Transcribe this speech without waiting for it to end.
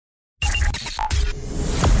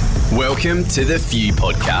Welcome to the Few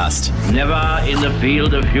Podcast. Never in the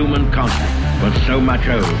field of human contact was so much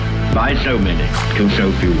owed by so many to so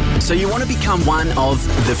few. So you want to become one of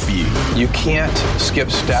the few. You can't skip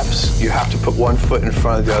steps. You have to put one foot in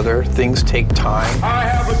front of the other. Things take time. I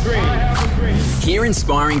have a dream. Hear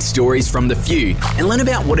inspiring stories from the few and learn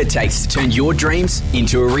about what it takes to turn your dreams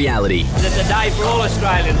into a reality. It's a day for all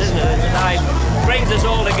Australians, isn't it? It's a day that brings us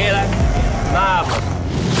all together. Marvellous.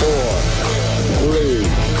 4, 3,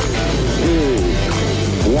 2,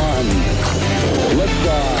 1.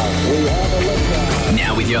 Liftoff. We have a liftoff.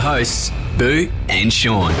 Now with your hosts, Boo and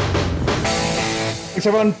Sean. Thanks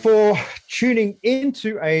everyone for tuning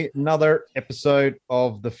into another episode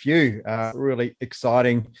of The Few. Really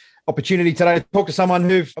exciting opportunity today to talk to someone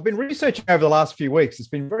who I've been researching over the last few weeks. It's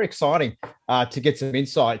been very exciting to get some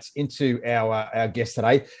insights into our guest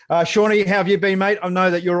today. Shawnee, how have you been, mate? I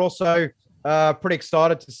know that you're also pretty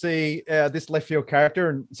excited to see this left field character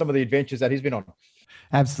and some of the adventures that he's been on.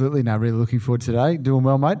 Absolutely. No, really looking forward to today. Doing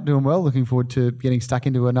well, mate. Doing well. Looking forward to getting stuck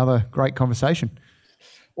into another great conversation.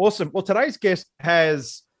 Awesome. Well, today's guest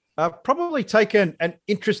has probably taken an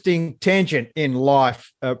interesting tangent in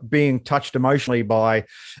life, being touched emotionally by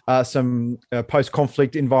some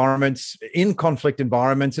post-conflict environments, in conflict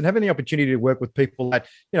environments, and having the opportunity to work with people that,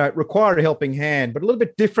 require a helping hand, but a little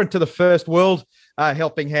bit different to the first world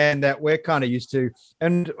helping hand that we're kind of used to.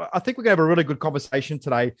 And I think we're going to have a really good conversation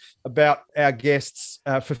today about our guests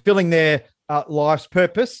fulfilling their life's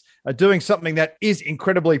purpose, doing something that is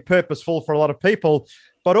incredibly purposeful for a lot of people,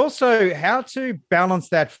 but also how to balance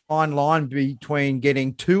that fine line between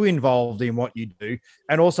getting too involved in what you do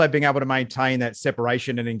and also being able to maintain that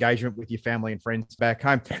separation and engagement with your family and friends back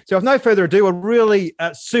home. So with no further ado, we're really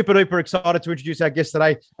super duper excited to introduce our guest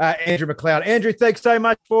today, Andrew Macleod. Andrew, thanks so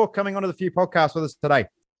much for coming onto the Few Podcast with us today.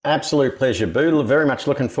 Absolute pleasure, Boo. Very much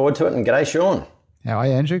looking forward to it. And g'day, Sean. How are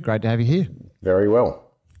you, Andrew? Great to have you here. Very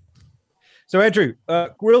well. So, Andrew,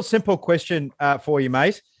 real simple question for you,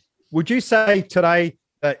 mate. Would you say today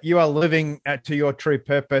that you are living to your true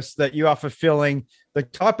purpose, that you are fulfilling the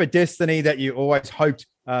type of destiny that you always hoped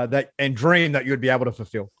and dreamed that you would be able to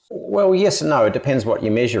fulfill? Well, yes and no. It depends what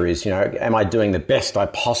your measure is. Am I doing the best I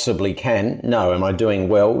possibly can? No. Am I doing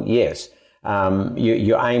well? Yes.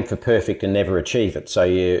 You aim for perfect and never achieve it. So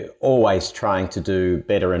you're always trying to do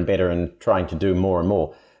better and better and trying to do more and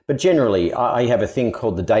more. But generally, I have a thing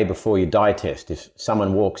called the day before you die test. If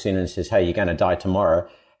someone walks in and says, hey, you're going to die tomorrow,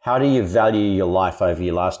 how do you value your life over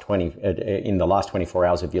your in the last 24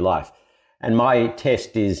 hours of your life? And my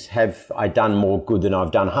test is, have I done more good than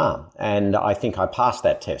I've done harm? And I think I passed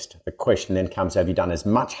that test. The question then comes, have you done as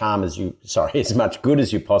much good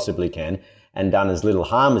as you possibly can and done as little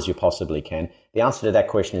harm as you possibly can? The answer to that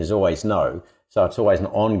question is always no. So it's always an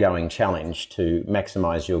ongoing challenge to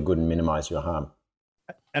maximize your good and minimize your harm.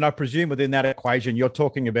 And I presume within that equation, you're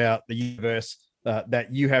talking about the universe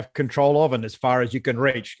that you have control of and as far as you can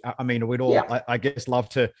reach. I mean, we'd all, yeah. I guess, love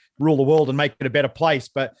to rule the world and make it a better place.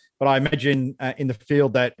 But I imagine in the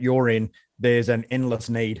field that you're in, there's an endless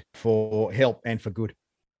need for help and for good.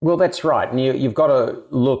 Well, that's right. And you've got to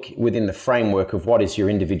look within the framework of what is your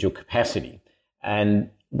individual capacity. And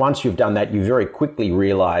once you've done that, you very quickly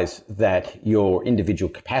realize that your individual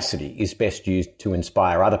capacity is best used to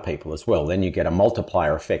inspire other people as well. Then you get a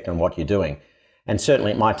multiplier effect on what you're doing. And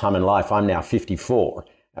certainly at my time in life, I'm now 54.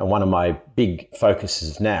 And one of my big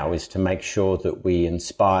focuses now is to make sure that we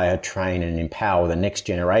inspire, train and empower the next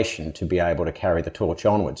generation to be able to carry the torch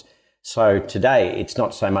onwards. So today, it's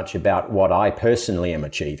not so much about what I personally am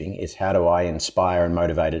achieving, it's how do I inspire and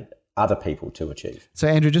motivate other people to achieve. So,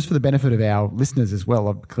 Andrew, just for the benefit of our listeners as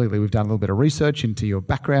well, clearly we've done a little bit of research into your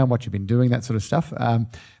background, what you've been doing, that sort of stuff.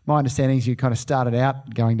 My understanding is you kind of started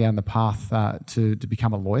out going down the path to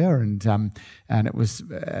become a lawyer, and it was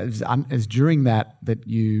during that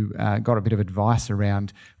you got a bit of advice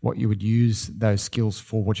around what you would use those skills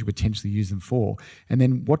for, what you potentially use them for, and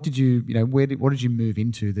then what did you what did you move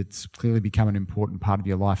into that's clearly become an important part of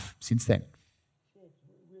your life since then?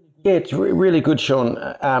 Yeah, it's really good, Sean.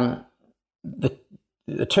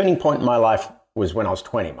 The turning point in my life was when I was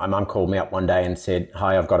 20. My mum called me up one day and said,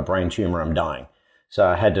 hi, I've got a brain tumour, I'm dying. So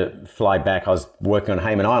I had to fly back. I was working on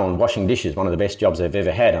Hayman Island, washing dishes, one of the best jobs I've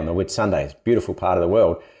ever had on the Whitsundays, beautiful part of the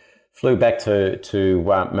world. Flew back to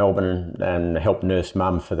Melbourne and helped nurse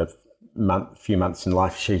mum for the few months in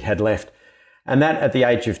life she had left. And that, at the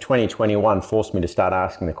age of 21, forced me to start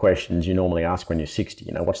asking the questions you normally ask when you're 60.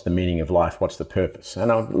 What's the meaning of life? What's the purpose?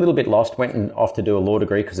 And I'm a little bit lost, went off to do a law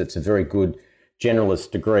degree because it's a very good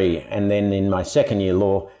generalist degree. And then in my second year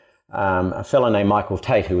law, a fellow named Michael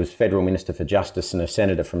Tate, who was Federal Minister for Justice and a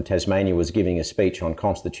senator from Tasmania, was giving a speech on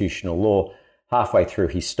constitutional law, halfway through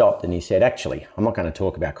he stopped and he said, actually, I'm not going to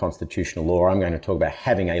talk about constitutional law. I'm going to talk about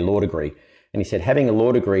having a law degree. And he said, having a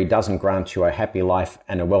law degree doesn't grant you a happy life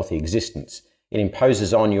and a wealthy existence. It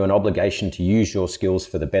imposes on you an obligation to use your skills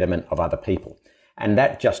for the betterment of other people. And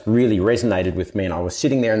that just really resonated with me. And I was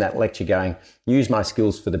sitting there in that lecture going, use my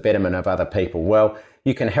skills for the betterment of other people. Well,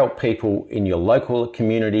 you can help people in your local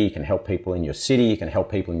community, you can help people in your city, you can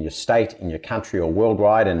help people in your state, in your country or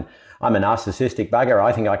worldwide. And I'm a narcissistic bugger.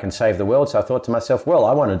 I think I can save the world. So I thought to myself, well,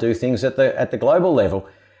 I want to do things at the global level.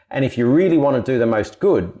 And if you really want to do the most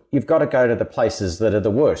good, you've got to go to the places that are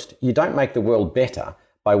the worst. You don't make the world better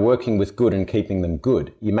by working with good and keeping them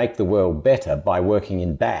good. You make the world better by working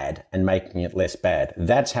in bad and making it less bad.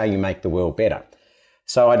 That's how you make the world better.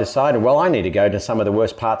 So I decided, well, I need to go to some of the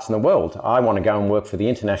worst parts in the world. I want to go and work for the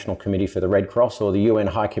International Committee for the Red Cross or the UN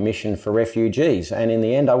High Commission for Refugees. And in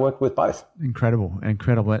the end, I worked with both. Incredible.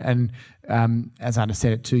 And as I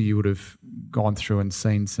understand it too, you would have gone through and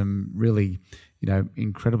seen some really,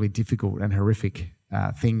 incredibly difficult and horrific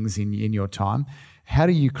things in your time. How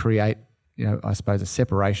do you create, I suppose, a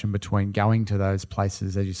separation between going to those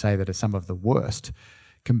places, as you say, that are some of the worst,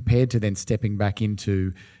 compared to then stepping back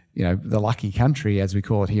into, the lucky country, as we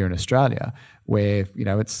call it here in Australia, where,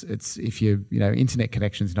 it's if your, internet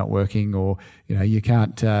connection's not working, or, you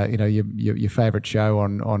can't, your favorite show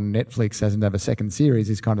on Netflix doesn't have a second series,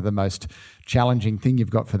 is kind of the most challenging thing you've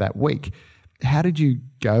got for that week. How did you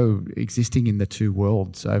go existing in the two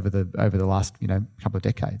worlds over the last, couple of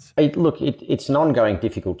decades? It's an ongoing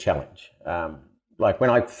difficult challenge. Like when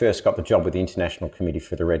I first got the job with the International Committee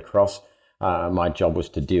for the Red Cross, my job was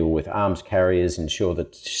to deal with arms carriers, ensure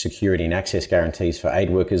that security and access guarantees for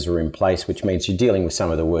aid workers are in place, which means you're dealing with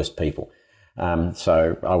some of the worst people.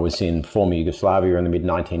 So I was in former Yugoslavia in the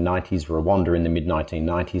mid-1990s, Rwanda in the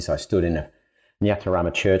mid-1990s. I stood in a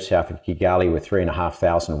Nyakarama church south of Kigali with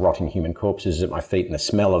 3,500 rotting human corpses at my feet, and the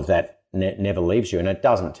smell of that never leaves you, and it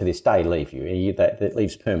doesn't to this day leave you. That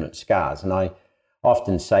leaves permanent scars. And I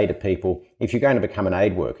often say to people, if you're going to become an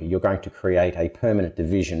aid worker, you're going to create a permanent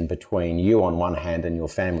division between you on one hand and your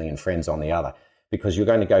family and friends on the other, because you're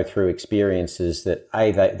going to go through experiences that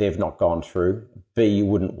A, they've not gone through, B, you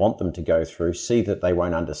wouldn't want them to go through, C, that they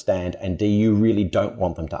won't understand, and D, you really don't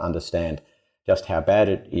want them to understand just how bad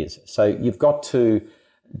it is. So you've got to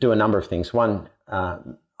do a number of things. One,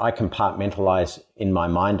 I compartmentalize in my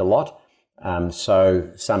mind a lot.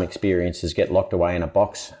 So some experiences get locked away in a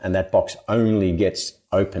box, and that box only gets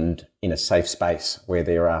opened in a safe space where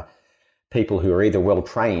there are people who are either well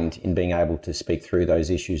trained in being able to speak through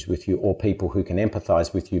those issues with you, or people who can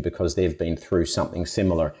empathize with you because they've been through something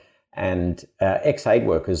similar. And ex-aid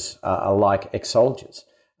workers are like ex-soldiers.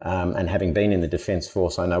 And having been in the Defence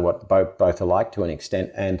Force, I know what both are like to an extent.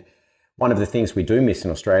 And one of the things we do miss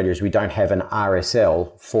in Australia is we don't have an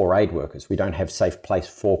RSL for aid workers. We don't have a safe place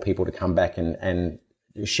for people to come back and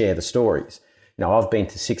share the stories. I've been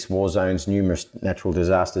to 6 war zones, numerous natural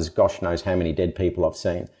disasters, gosh knows how many dead people I've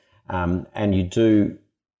seen. And you do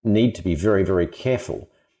need to be very, very careful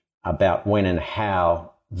about when and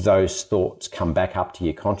how those thoughts come back up to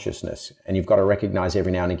your consciousness. And you've got to recognize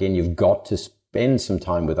every now and again, you've got to spend some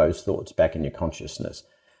time with those thoughts back in your consciousness.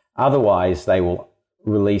 Otherwise, they will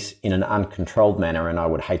release in an uncontrolled manner, and I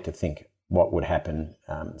would hate to think what would happen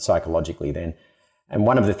psychologically then. And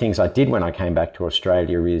one of the things I did when I came back to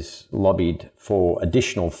Australia is lobbied for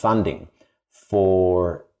additional funding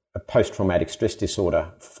for a post-traumatic stress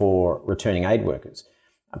disorder for returning aid workers.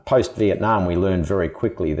 Post-Vietnam, we learned very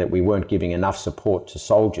quickly that we weren't giving enough support to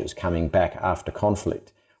soldiers coming back after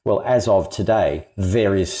conflict. Well, as of today,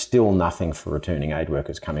 there is still nothing for returning aid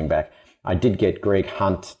workers coming back. I did get Greg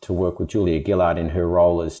Hunt to work with Julia Gillard in her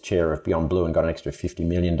role as chair of Beyond Blue and got an extra $50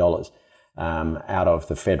 million out of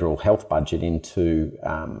the federal health budget into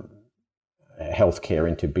healthcare,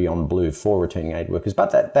 into Beyond Blue for returning aid workers.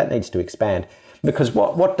 But that needs to expand, because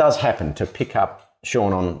what does happen, to pick up,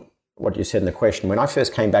 Sean, on what you said in the question, when I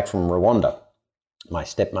first came back from Rwanda, my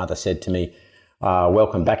stepmother said to me,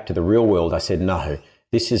 welcome back to the real world. I said, no,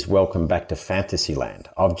 this is welcome back to fantasy land.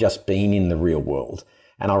 I've just been in the real world.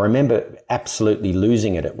 And I remember absolutely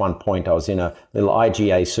losing it at one point. I was in a little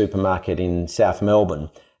IGA supermarket in South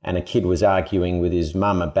Melbourne, and a kid was arguing with his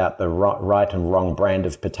mum about the right and wrong brand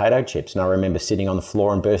of potato chips. And I remember sitting on the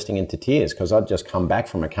floor and bursting into tears, because I'd just come back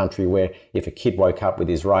from a country where if a kid woke up with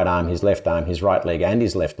his right arm, his left arm, his right leg and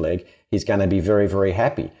his left leg, he's going to be very, very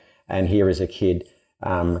happy. And here is a kid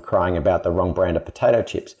crying about the wrong brand of potato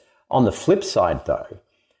chips. On the flip side, though,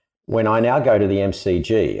 when I now go to the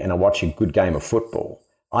MCG and I watch a good game of football,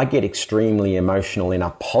 I get extremely emotional in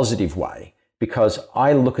a positive way, because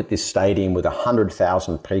I look at this stadium with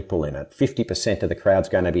 100,000 people in it. 50% of the crowd's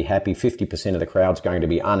going to be happy, 50% of the crowd's going to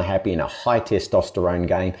be unhappy in a high testosterone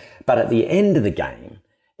game. But at the end of the game,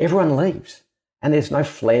 everyone leaves. And there's no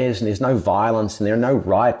flares and there's no violence and there are no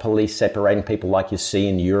riot police separating people like you see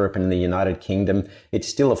in Europe and in the United Kingdom. It's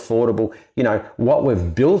still affordable. You know, what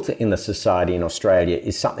we've built in the society in Australia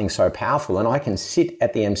is something so powerful. And I can sit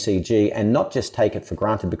at the MCG and not just take it for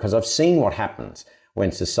granted because I've seen what happens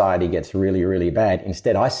when society gets really, really bad.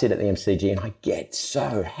 Instead, I sit at the MCG and I get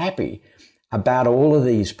so happy about all of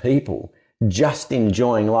these people just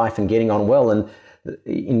enjoying life and getting on well. And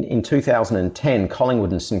in 2010,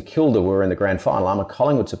 Collingwood and St Kilda were in the grand final. I'm a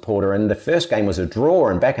Collingwood supporter, and the first game was a draw.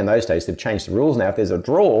 And back in those days, they've changed the rules now. If there's a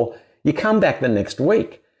draw, you come back the next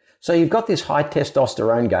week. So you've got this high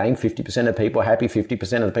testosterone game. 50% of people are happy,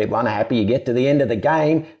 50% of the people unhappy. You get to the end of the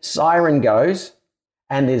game, siren goes,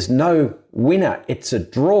 and there's no winner. It's a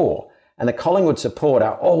draw. And the Collingwood supporter,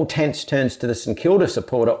 all tense, turns to the St Kilda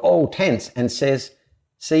supporter, all tense, and says,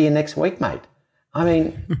 "See you next week, mate." I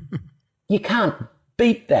mean, you can't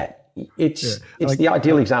beat that. It's the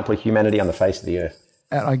ideal example of humanity on the face of the earth.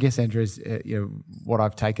 I guess, Andrew, what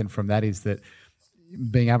I've taken from that is that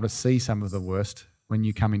being able to see some of the worst when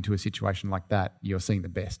you come into a situation like that, you're seeing the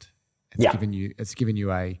best. It's given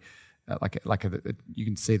you a you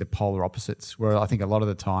can see the polar opposites. Where I think a lot of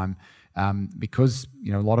the time, because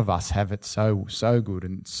a lot of us have it so good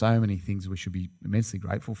and so many things we should be immensely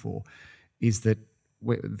grateful for, is that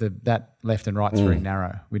that left and right's very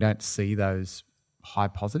narrow. We don't see those high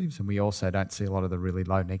positives, and we also don't see a lot of the really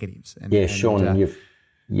low negatives. Sean,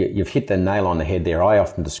 you've hit the nail on the head there. I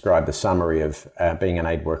often describe the summary of being an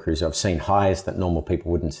aid worker as I've seen highs that normal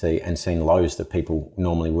people wouldn't see and seen lows that people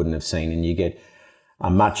normally wouldn't have seen, and you get a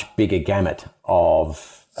much bigger gamut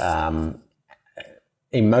of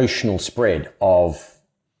emotional spread of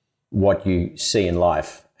what you see in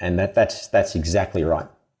life, and that's exactly right.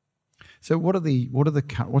 So what's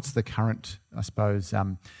the current, I suppose,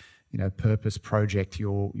 purpose project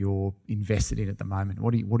you're invested in at the moment?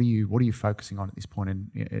 What are you focusing on at this point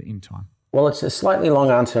in time? Well, it's a slightly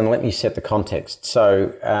long answer, and let me set the context.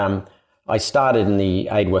 So I started in the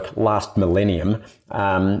aid work last millennium,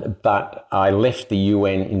 but I left the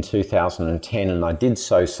UN in 2010, and I did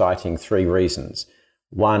so citing three reasons.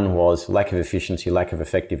 One was lack of efficiency, lack of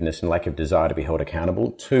effectiveness, and lack of desire to be held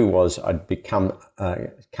accountable. Two was I'd come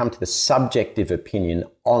to the subjective opinion,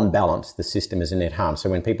 on balance, the system is a net harm. So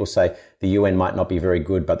when people say the UN might not be very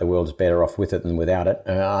good, but the world's better off with it than without it,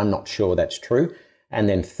 I'm not sure that's true. And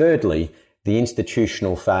then thirdly, the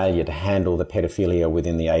institutional failure to handle the pedophilia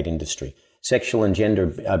within the aid industry. Sexual and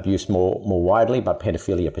gender abuse more widely, but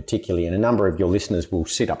pedophilia particularly. And a number of your listeners will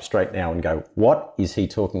sit up straight now and go, what is he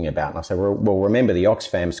talking about? And I say, well, remember the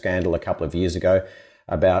Oxfam scandal a couple of years ago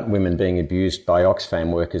about women being abused by Oxfam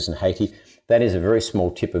workers in Haiti. That is a very small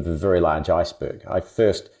tip of a very large iceberg. I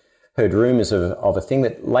first heard rumours of a thing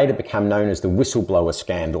that later became known as the whistleblower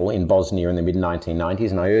scandal in Bosnia in the mid-1990s.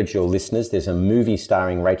 And I urge your listeners, there's a movie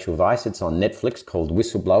starring Rachel Weisz. It's on Netflix called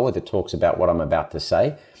Whistleblower that talks about what I'm about to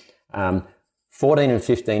say. 14 and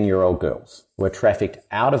 15-year-old girls were trafficked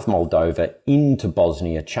out of Moldova into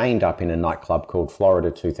Bosnia, chained up in a nightclub called Florida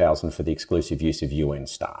 2000 for the exclusive use of UN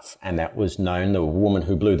staff. And that was known. The woman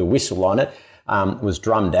who blew the whistle on it was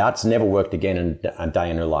drummed out. It's never worked again in a day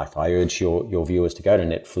in her life. I urge your viewers to go to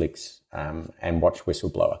Netflix and watch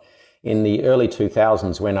Whistleblower. In the early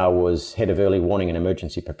 2000s, when I was head of early warning and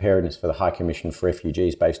emergency preparedness for the High Commission for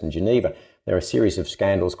Refugees based in Geneva, there were a series of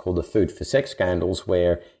scandals called the Food for Sex scandals,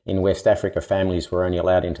 where in West Africa, families were only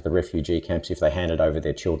allowed into the refugee camps if they handed over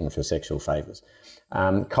their children for sexual favours.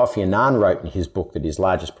 Kofi Annan wrote in his book that his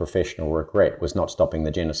largest professional regret was not stopping the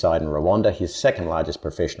genocide in Rwanda. His second largest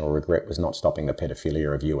professional regret was not stopping the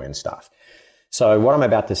pedophilia of UN staff. So what I'm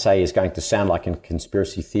about to say is going to sound like a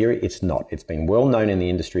conspiracy theory. It's not. It's been well known in the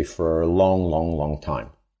industry for a long, long, long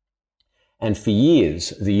time. And for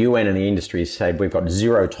years, the UN and the industry said we've got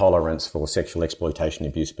zero tolerance for sexual exploitation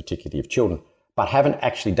and abuse, particularly of children, but haven't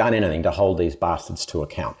actually done anything to hold these bastards to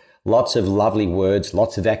account. Lots of lovely words,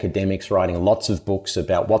 lots of academics writing lots of books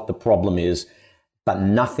about what the problem is, but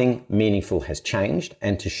nothing meaningful has changed.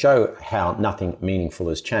 And to show how nothing meaningful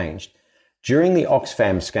has changed, during the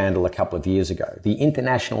Oxfam scandal a couple of years ago, the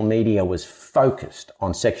international media was focused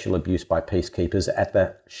on sexual abuse by peacekeepers at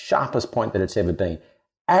the sharpest point that it's ever been.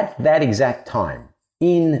 At that exact time,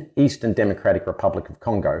 in Eastern Democratic Republic of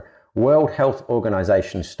Congo, World Health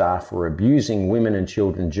Organization staff were abusing women and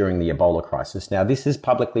children during the Ebola crisis. Now, this is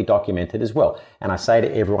publicly documented as well. And I say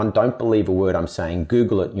to everyone, don't believe a word I'm saying.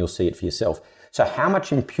 Google it and you'll see it for yourself. So how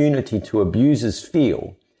much impunity do abusers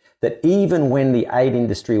feel that even when the aid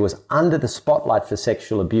industry was under the spotlight for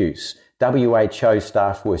sexual abuse, WHO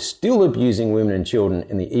staff were still abusing women and children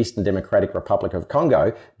in the Eastern Democratic Republic of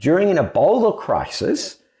Congo during an Ebola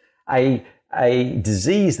crisis, a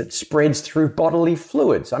disease that spreads through bodily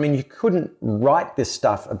fluids. I mean, you couldn't write this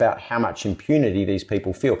stuff about how much impunity these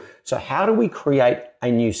people feel. So how do we create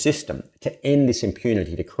a new system to end this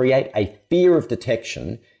impunity, to create a fear of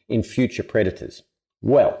detection in future predators?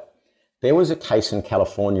 Well, there was a case in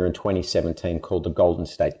California in 2017 called the Golden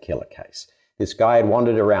State Killer case. This guy had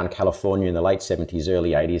wandered around California in the late 70s,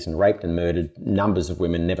 early 80s and raped and murdered numbers of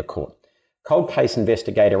women, never caught. Cold case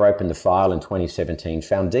investigator opened the file in 2017,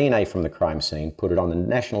 found DNA from the crime scene, put it on the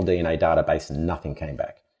national DNA database and nothing came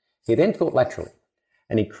back. He then thought laterally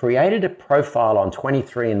and he created a profile on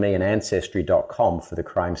 23andMe and Ancestry.com for the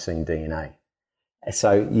crime scene DNA.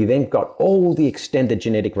 So you then got all the extended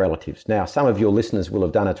genetic relatives. Now, some of your listeners will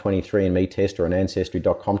have done a 23andMe test or an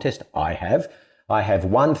Ancestry.com test. I have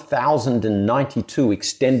 1,092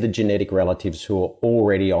 extended genetic relatives who are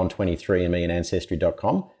already on 23andMe and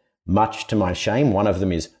Ancestry.com. Much to my shame, one of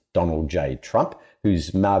them is Donald J. Trump,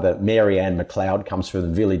 whose mother, Mary Ann Macleod, comes from the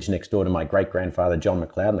village next door to my great-grandfather, John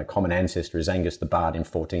Macleod, and the common ancestor is Angus the Bard in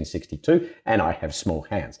 1462, and I have small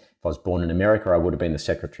hands. If I was born in America, I would have been the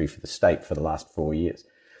Secretary for the State for the last 4 years.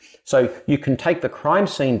 So you can take the crime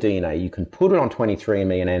scene DNA, you can put it on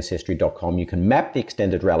 23andMe and Ancestry.com, you can map the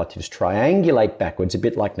extended relatives, triangulate backwards, a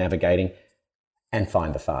bit like navigating, and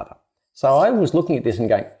find the father. So I was looking at this and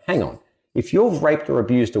going, hang on, if you've raped or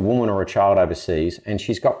abused a woman or a child overseas and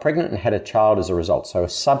she's got pregnant and had a child as a result, so a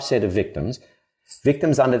subset of victims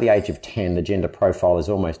under the age of 10, the gender profile is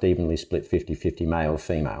almost evenly split 50-50 male,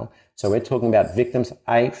 female. So we're talking about victims,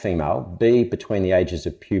 A, female, B, between the ages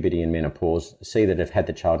of puberty and menopause, C, that have had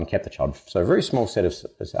the child and kept the child. So a very small set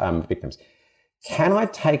of victims. Can I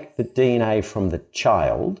take the DNA from the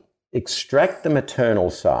child, extract the maternal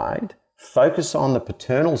side, focus on the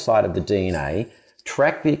paternal side of the DNA,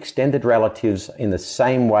 track the extended relatives in the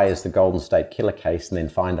same way as the Golden State Killer case, and then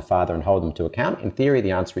find the father and hold them to account? In theory,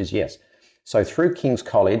 the answer is yes. So through King's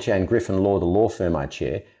College and Griffin Law, the law firm I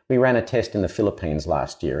chair, we ran a test in the Philippines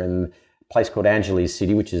last year in a place called Angeles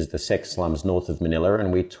City, which is the sex slums north of Manila,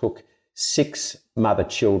 and we took 6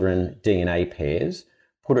 mother-children DNA pairs,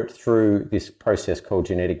 put it through this process called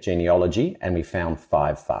genetic genealogy, and we found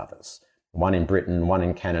 5 fathers. 1 in Britain, 1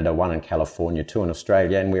 in Canada, 1 in California, 2 in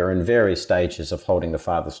Australia, and we are in various stages of holding the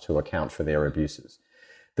fathers to account for their abuses.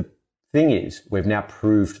 The thing is, we've now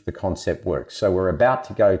proved the concept works. So we're about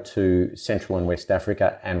to go to Central and West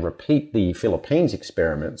Africa and repeat the Philippines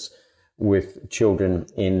experiments with children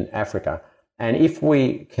in Africa. And if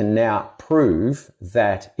we can now prove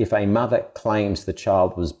that if a mother claims the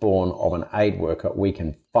child was born of an aid worker, we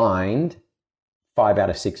can find 5 out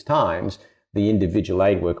of 6 times the individual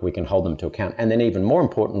aid worker, we can hold them to account. And then even more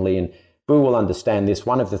importantly, and Boo will understand this,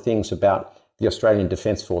 one of the things about the Australian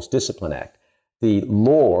Defence Force Discipline Act, the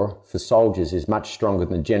law for soldiers is much stronger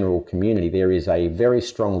than the general community. There is a very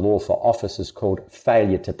strong law for officers called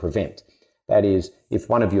failure to prevent. That is, if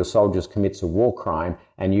one of your soldiers commits a war crime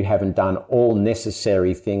and you haven't done all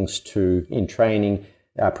necessary things in training,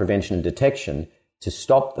 prevention and detection to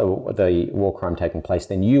stop the war crime taking place,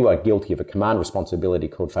 then you are guilty of a command responsibility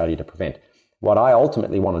called failure to prevent. What I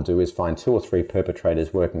ultimately want to do is find 2 or 3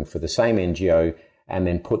 perpetrators working for the same NGO and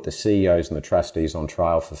then put the CEOs and the trustees on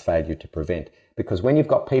trial for failure to prevent. Because when you've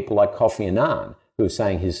got people like Kofi Annan, who are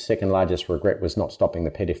saying his second largest regret was not stopping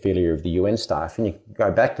the pedophilia of the UN staff, and you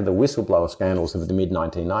go back to the whistleblower scandals of the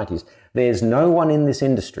mid-1990s, there's no one in this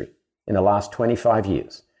industry in the last 25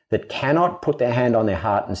 years that cannot put their hand on their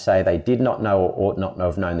heart and say they did not know or ought not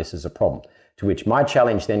have known this is a problem. To which my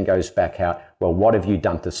challenge then goes back out, well, what have you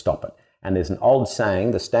done to stop it? And there's an old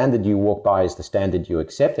saying, the standard you walk by is the standard you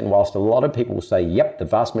accept. And whilst a lot of people will say, yep, the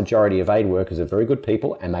vast majority of aid workers are very good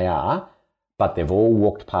people, and they are, but they've all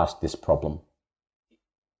walked past this problem.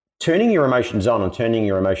 Turning your emotions on and turning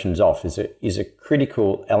your emotions off is a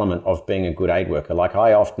critical element of being a good aid worker. Like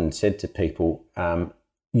I often said to people,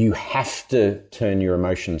 you have to turn your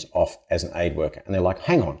emotions off as an aid worker. And they're like,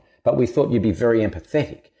 hang on, but we thought you'd be very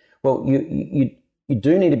empathetic. Well, you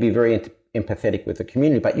do need to be very empathetic with the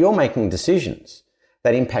community, but you're making decisions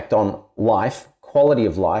that impact on life, quality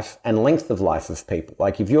of life, and length of life of people.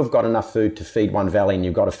 Like if you've got enough food to feed 1 valley and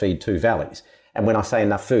you've got to feed 2 valleys, and when I say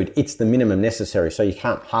enough food, it's the minimum necessary, so you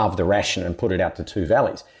can't halve the ration and put it out to 2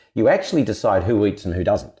 valleys. You actually decide who eats and who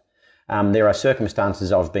doesn't. There are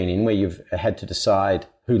circumstances I've been in where you've had to decide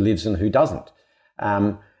who lives and who doesn't.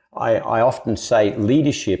 I often say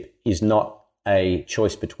leadership is not a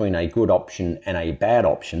choice between a good option and a bad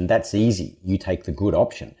option. That's easy. You take the good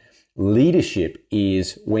option. Leadership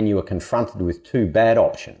is when you are confronted with two bad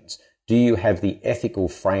options. Do you have the ethical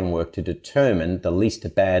framework to determine the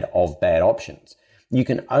least bad of bad options? You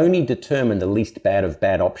can only determine the least bad of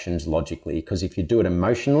bad options logically, because if you do it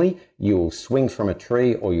emotionally, you'll swing from a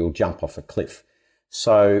tree or you'll jump off a cliff.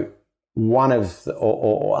 So one of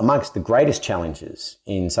or amongst the greatest challenges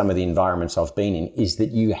in some of the environments I've been in is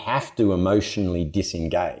that you have to emotionally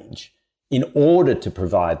disengage in order to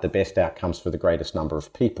provide the best outcomes for the greatest number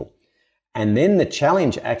of people. And then the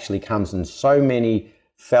challenge actually comes, and so many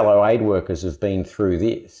fellow aid workers have been through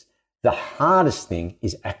this. The hardest thing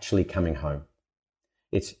is actually coming home.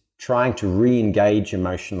 It's trying to re-engage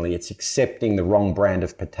emotionally. It's accepting the wrong brand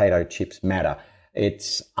of potato chips matter.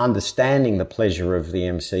 It's understanding the pleasure of the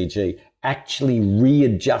MCG. Actually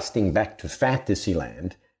readjusting back to fantasy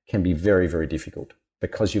land can be very, very difficult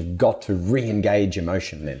because you've got to re-engage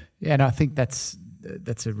emotion then. Yeah, and I think that's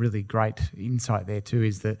a really great insight there too,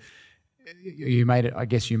 is that you made it, I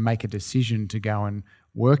guess you make a decision to go and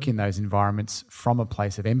work in those environments from a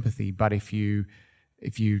place of empathy, but if you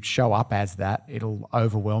show up as that, it'll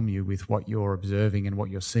overwhelm you with what you're observing and what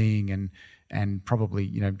you're seeing, and probably,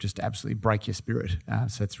 just absolutely break your spirit.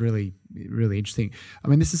 So it's really, really interesting. I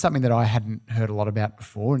mean, this is something that I hadn't heard a lot about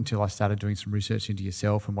before until I started doing some research into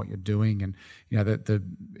yourself and what you're doing. And, the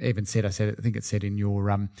even said, I think it said in your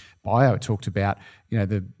bio, it talked about, on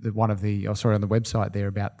the website there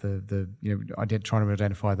about the trying to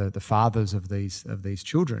identify the fathers of these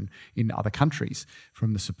children in other countries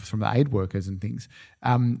from the aid workers and things.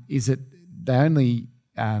 Is it they only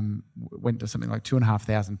went to something like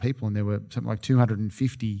 2,500 people, and there were something like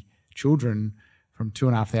 250 children from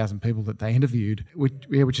 2,500 people that they interviewed,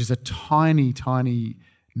 which is a tiny, tiny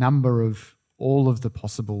number of all of the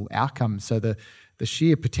possible outcomes. So the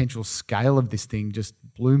sheer potential scale of this thing just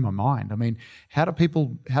blew my mind. I mean, how do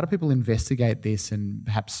people investigate this, and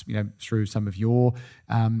perhaps through some of your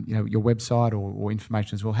your website or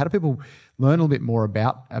information as well? How do people learn a little bit more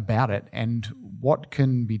about it, and what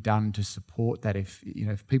can be done to support that? If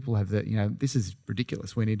people have this is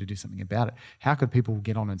ridiculous, we need to do something about it. How could people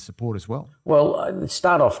get on and support as well? Well,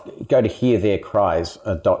 start off, go to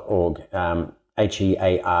heartheircries.org,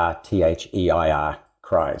 HEARTHEIR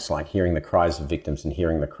cries, like hearing the cries of victims and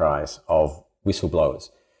hearing the cries of whistleblowers.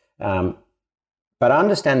 But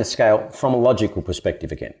understand the scale from a logical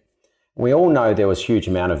perspective again. We all know there was a huge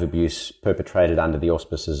amount of abuse perpetrated under the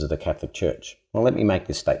auspices of the Catholic Church. Well, let me make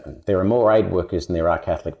this statement. There are more aid workers than there are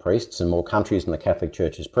Catholic priests, and more countries than the Catholic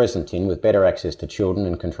Church is present in, with better access to children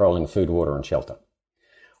and controlling food, water and shelter.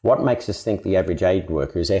 What makes us think the average aid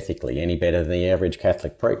worker is ethically any better than the average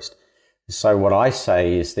Catholic priest? So what I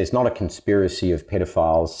say is there's not a conspiracy of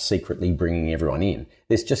pedophiles secretly bringing everyone in.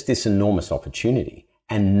 There's just this enormous opportunity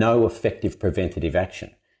and no effective preventative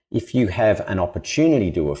action. If you have an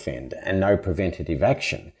opportunity to offend and no preventative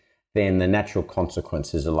action, then the natural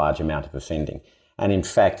consequence is a large amount of offending. And in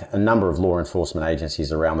fact, a number of law enforcement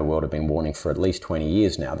agencies around the world have been warning for at least 20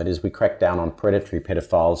 years now that as we crack down on predatory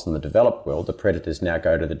pedophiles in the developed world, the predators now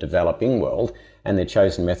go to the developing world, and their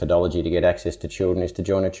chosen methodology to get access to children is to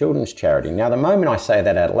join a children's charity. Now, the moment I say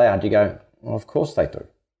that out loud, you go, well, of course they do.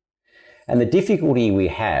 And the difficulty we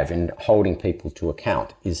have in holding people to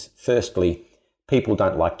account is, firstly, people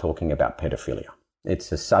don't like talking about pedophilia.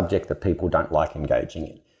 It's a subject that people don't like engaging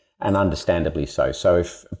in, and understandably so. So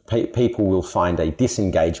if people will find a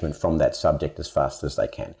disengagement from that subject as fast as they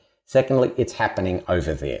can. Secondly, it's happening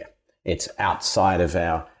over there. It's outside of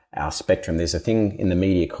our spectrum. There's a thing in the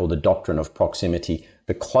media called the doctrine of proximity.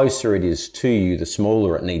 The closer it is to you, the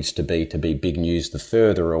smaller it needs to be big news. The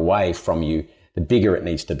further away from you, the bigger it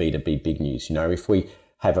needs to be big news. If we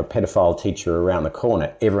have a pedophile teacher around the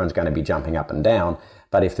corner, everyone's going to be jumping up and down.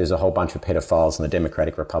 But if there's a whole bunch of pedophiles in the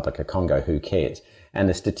Democratic Republic of Congo, who cares? And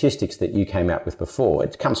the statistics that you came out with before,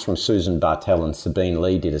 it comes from Susan Bartel and Sabine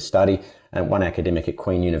Lee, did a study, and one academic at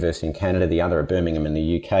Queen University in Canada, the other at Birmingham in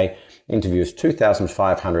the UK, interviews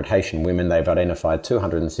 2,500 Haitian women. They've identified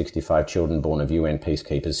 265 children born of UN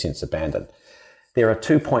peacekeepers since abandoned. There are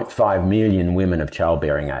 2.5 million women of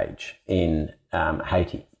childbearing age in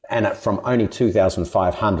Haiti. And from only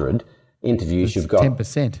 2,500 interviews, you've got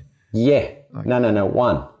 10%. Yeah. No,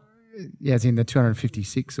 one. Yeah, it's in the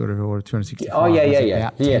 256 or 265. Oh, yeah. Yeah,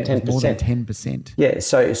 10%. More than 10%. Yeah,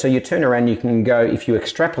 so you turn around, you can go, if you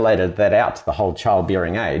extrapolated that out to the whole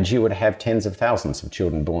childbearing age, you would have tens of thousands of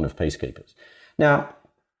children born of peacekeepers. Now,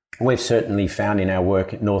 we've certainly found in our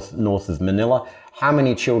work north of Manila, how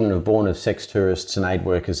many children are born of sex tourists and aid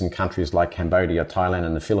workers in countries like Cambodia, Thailand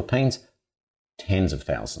and the Philippines? Tens of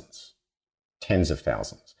thousands.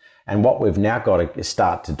 And what we've now got to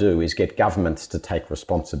start to do is get governments to take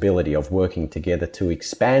responsibility of working together to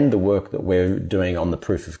expand the work that we're doing on the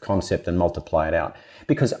proof of concept and multiply it out.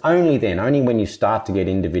 Because only then, only when you start to get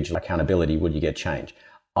individual accountability will you get change.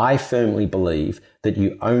 I firmly believe that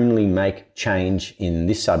you only make change in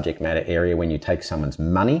this subject matter area when you take someone's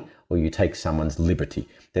money or you take someone's liberty.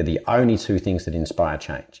 They're the only two things that inspire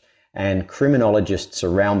change. And criminologists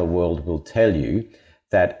around the world will tell you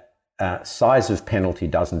that size of penalty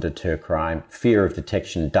doesn't deter crime, fear of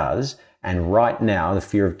detection does. And right now, the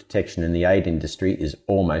fear of detection in the aid industry is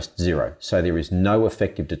almost zero. So there is no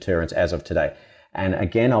effective deterrence as of today. And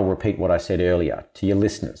again, I'll repeat what I said earlier to your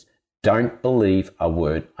listeners. Don't believe a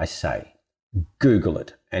word I say. Google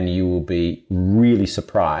it, and you will be really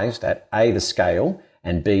surprised at A, the scale,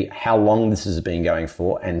 and B, how long this has been going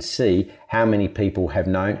for, and C, how many people have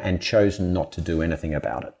known and chosen not to do anything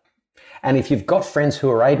about it. And if you've got friends who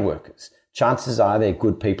are aid workers, chances are they're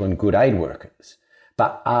good people and good aid workers.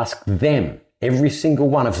 But ask them, every single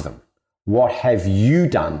one of them, what have you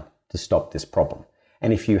done to stop this problem?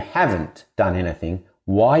 And if you haven't done anything,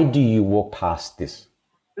 why do you walk past this?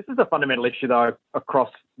 This is a fundamental issue, though, across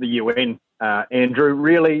the UN, Andrew.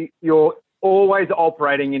 Really, you're always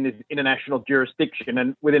operating in this international jurisdiction,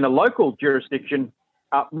 and within a local jurisdiction,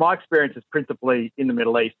 my experience is principally in the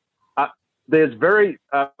Middle East. There's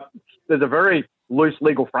a very loose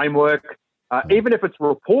legal framework, even if it's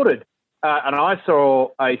reported. And I saw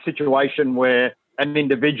a situation where an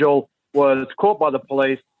individual was caught by the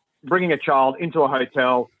police bringing a child into a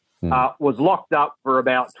hotel, was locked up for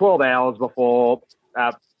about 12 hours before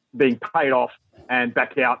being paid off and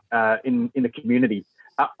back out in the community.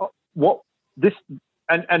 What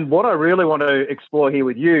I really want to explore here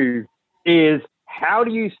with you is, how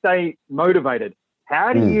do you stay motivated?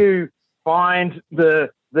 How do you find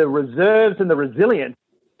the reserves and the resilience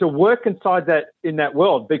to work in that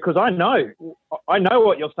world? Because I know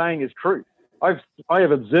what you're saying is true. I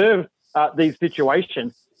have observed these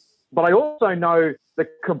situations, but I also know the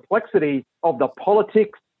complexity of the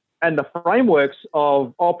politics and the frameworks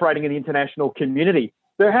of operating in the international community.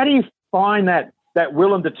 So how do you find that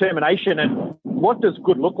will and determination, and what does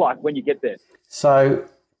good look like when you get there? So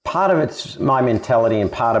part of it's my mentality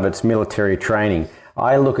and part of it's military training.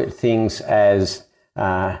 I look at things as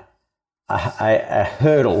a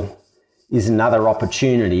hurdle is another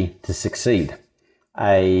opportunity to succeed.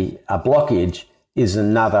 A blockage is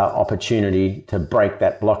another opportunity to break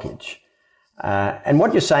that blockage. And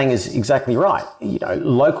what you're saying is exactly right. You know,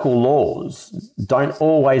 local laws don't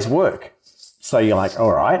always work. So you're like,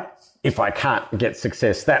 all right, if I can't get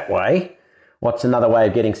success that way, what's another way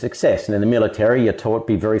of getting success? And in the military, you're taught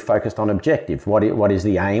be very focused on objective. What is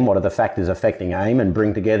the aim? What are the factors affecting aim? And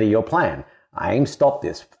bring together your plan. Aim, stop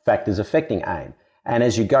this. Factors affecting aim. And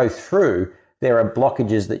as you go through, there are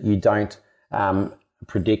blockages that you don't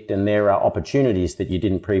predict, and there are opportunities that you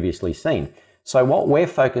didn't previously seen. So what we're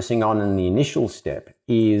focusing on in the initial step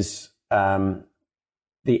is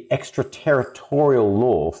the extraterritorial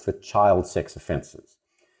law for child sex offences.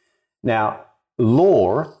 Now,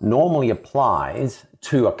 law normally applies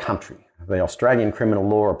to a country. The Australian criminal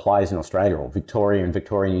law applies in Australia, or Victoria,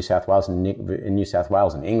 New South Wales, and New South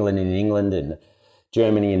Wales, and England, and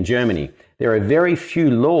Germany. There are very few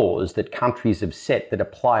laws that countries have set that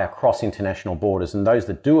apply across international borders, and those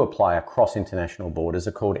that do apply across international borders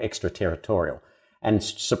are called extraterritorial. And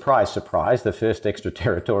surprise, surprise, the first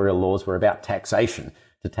extraterritorial laws were about taxation,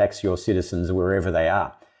 to tax your citizens wherever they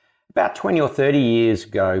are. About 20 or 30 years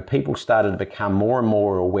ago, people started to become more and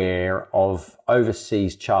more aware of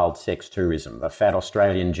overseas child sex tourism. The fat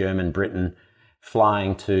Australian, German, Britain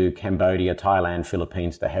flying to Cambodia, Thailand,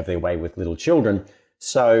 Philippines to have their way with little children.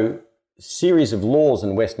 So a series of laws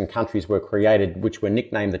in Western countries were created which were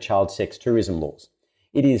nicknamed the child sex tourism laws.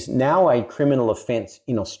 It is now a criminal offence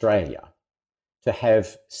in Australia to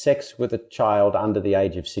have sex with a child under the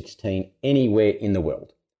age of 16 anywhere in the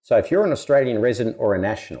world. So if you're an Australian resident or a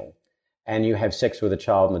national and you have sex with a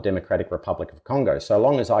child in the Democratic Republic of Congo, so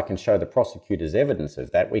long as I can show the prosecutors evidence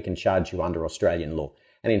of that, we can charge you under Australian law.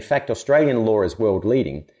 And in fact, Australian law is world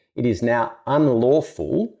leading. It is now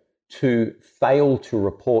unlawful to fail to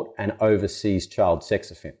report an overseas child sex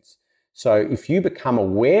offence. So if you become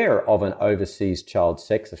aware of an overseas child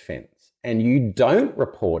sex offence and you don't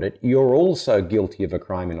report it, you're also guilty of a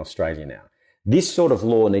crime in Australia now. This sort of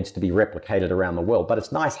law needs to be replicated around the world, but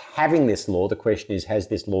it's nice having this law. The question is, has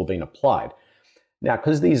this law been applied? Now,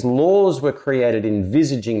 because these laws were created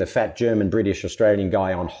envisaging the fat German, British, Australian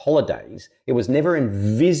guy on holidays, it was never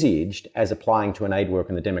envisaged as applying to an aid worker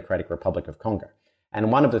in the Democratic Republic of Congo.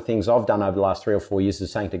 And one of the things I've done over the last 3 or 4 years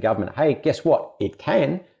is saying to government, hey, guess what? It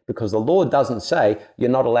can. because the law doesn't say you're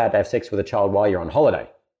not allowed to have sex with a child while you're on holiday.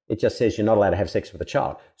 It just says you're not allowed to have sex with a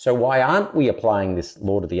child. So why aren't we applying this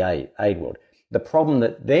law to the aid world? The problem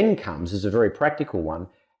that then comes is a very practical one.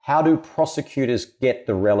 How do prosecutors get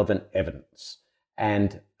the relevant evidence?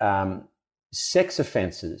 And sex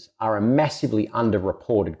offences are a massively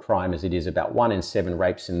underreported crime, as it is. About 1 in 7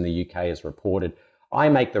 rapes in the UK is reported. I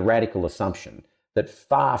make the radical assumption that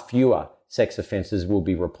far fewer sex offences will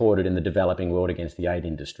be reported in the developing world against the aid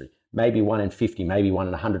industry. Maybe 1 in 50, maybe 1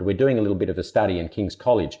 in 100. We're doing a little bit of a study in King's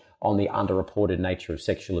College on the underreported nature of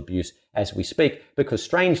sexual abuse as we speak, because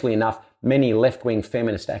strangely enough, many left-wing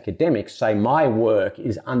feminist academics say my work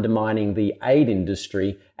is undermining the aid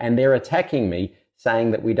industry, and they're attacking me,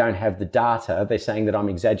 saying that we don't have the data. They're saying that I'm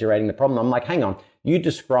exaggerating the problem. I'm like, hang on, you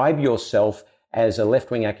describe yourself as a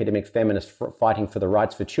left-wing academic feminist fighting for the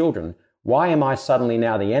rights for children. Why am I suddenly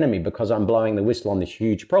now the enemy because I'm blowing the whistle on this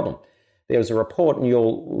huge problem? There was a report, and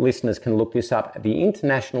your listeners can look this up. The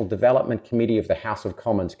International Development Committee of the House of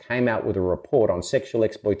Commons came out with a report on sexual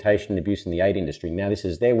exploitation and abuse in the aid industry. Now, this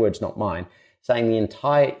is their words, not mine, saying the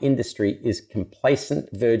entire industry is complacent,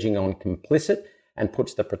 verging on complicit, and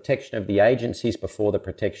puts the protection of the agencies before the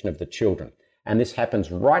protection of the children. And this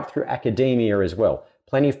happens right through academia as well.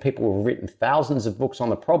 Plenty of people have written thousands of books on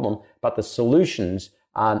the problem, but the solutions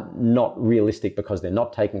are not realistic because they're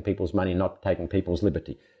not taking people's money, not taking people's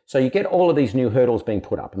liberty. So you get all of these new hurdles being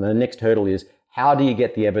put up. And the next hurdle is, how do you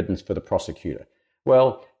get the evidence for the prosecutor?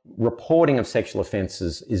 Well, reporting of sexual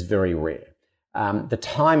offences is very rare. The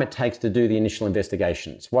time it takes to do the initial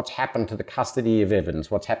investigations, what's happened to the custody of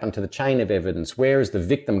evidence, what's happened to the chain of evidence, where is the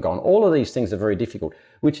victim gone? All of these things are very difficult,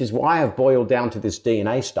 which is why I've boiled down to this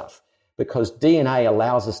DNA stuff, because DNA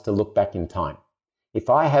allows us to look back in time. If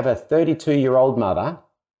I have a 32-year-old mother,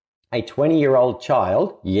 a 20-year-old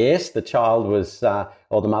child, yes, the child was,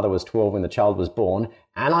 or the mother was 12 when the child was born,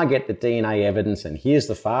 and I get the DNA evidence, and here's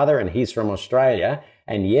the father, and he's from Australia,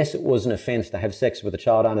 and yes, it was an offence to have sex with a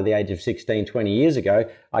child under the age of 16, 20 years ago.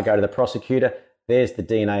 I go to the prosecutor, there's the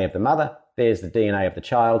DNA of the mother, there's the DNA of the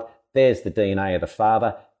child, there's the DNA of the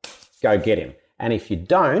father, go get him. And if you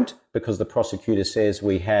don't, because the prosecutor says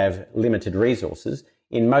we have limited resources,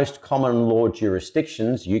 in most common law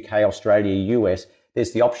jurisdictions, UK, Australia, US,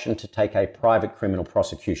 there's the option to take a private criminal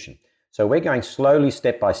prosecution. So we're going slowly,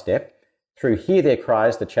 step by step, through Hear Their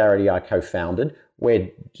Cries, the charity I co-founded,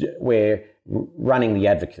 we're running the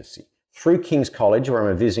advocacy. Through King's College, where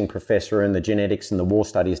I'm a visiting professor in the genetics and the war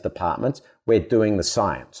studies departments, we're doing the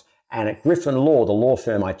science. And at Griffin Law, the law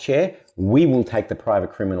firm I chair, we will take the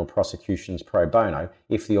private criminal prosecutions pro bono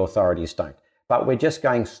if the authorities don't. But we're just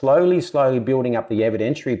going slowly building up the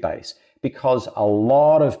evidentiary base, because a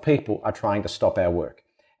lot of people are trying to stop our work.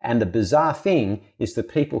 And the bizarre thing is the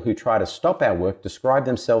people who try to stop our work describe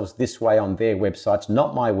themselves this way on their websites,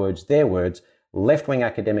 not my words, their words: left-wing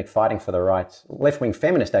academic fighting for the rights, left-wing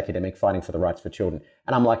feminist academic fighting for the rights for children.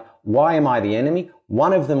 And I'm like, why am I the enemy?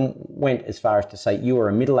 One of them went as far as to say, you are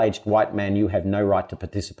a middle-aged white man, you have no right to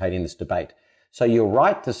participate in this debate. So you're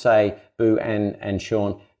right to say, Boo and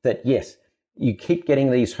Sean, that yes, you keep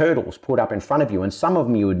getting these hurdles put up in front of you, and some of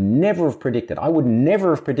them you would never have predicted. I would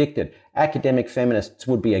never have predicted academic feminists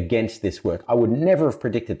would be against this work. I would never have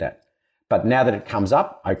predicted that. But now that it comes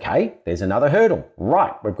up, okay, there's another hurdle.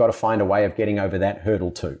 Right, we've got to find a way of getting over that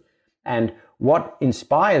hurdle too. And what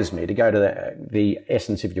inspires me to go to the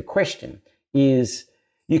essence of your question is,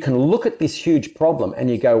 you can look at this huge problem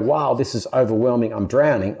and you go, wow, this is overwhelming, I'm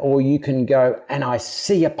drowning. Or you can go, and I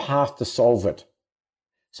see a path to solve it.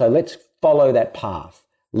 So let's follow that path.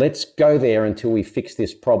 Let's go there until we fix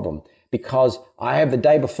this problem, because I have the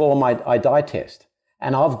day before my I die test,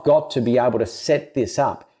 and I've got to be able to set this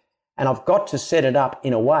up, and I've got to set it up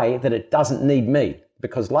in a way that it doesn't need me,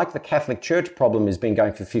 because like the Catholic Church problem has been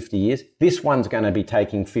going for 50 years, this one's going to be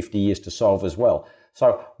taking 50 years to solve as well.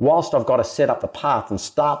 So whilst I've got to set up the path and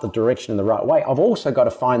start the direction in the right way, I've also got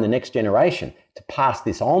to find the next generation to pass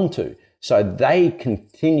this on to, so they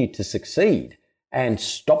continue to succeed and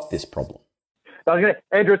stop this problem. Andrew,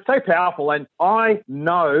 it's so powerful, and I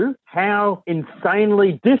know how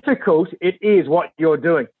insanely difficult it is what you're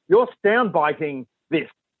doing. You're soundbiting this.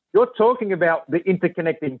 You're talking about the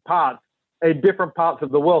interconnecting parts in different parts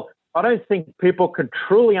of the world. I don't think people can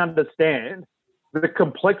truly understand the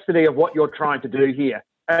complexity of what you're trying to do here.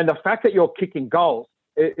 And the fact that you're kicking goals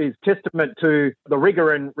is testament to the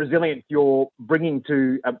rigor and resilience you're bringing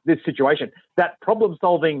to this situation. That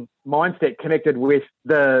problem-solving mindset connected with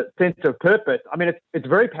the sense of purpose, I mean, it's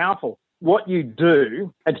very powerful. What you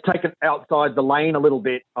do, and to take it outside the lane a little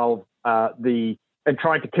bit of and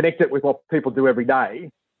trying to connect it with what people do every day,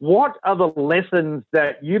 what are the lessons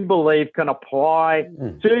that you believe can apply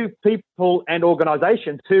to people and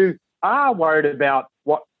organisations who are worried about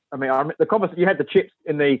what? I mean, the conversation you had the chips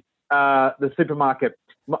in the supermarket.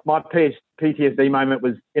 My PTSD moment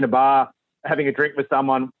was in a bar having a drink with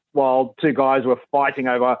someone while two guys were fighting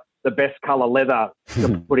over the best colour leather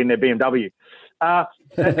to put in their BMW. And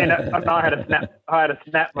I had a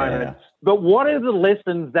snap moment. Yeah. But what are the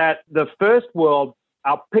lessons that the first world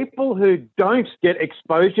are people who don't get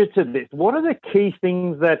exposure to this? What are the key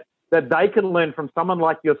things that they can learn from someone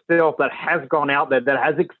like yourself that has gone out there, that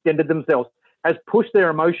has extended themselves, has pushed their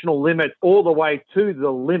emotional limit all the way to the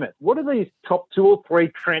limit? What are these top 2 or 3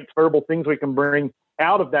 transferable things we can bring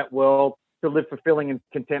out of that world to live fulfilling and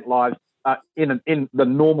content lives in the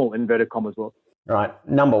normal inverted commas world? Right.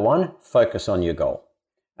 Number 1, focus on your goal.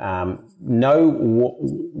 Know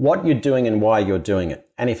what you're doing and why you're doing it.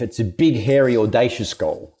 And if it's a big, hairy, audacious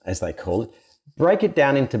goal, as they call it, break it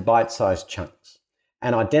down into bite-sized chunks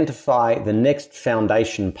and identify the next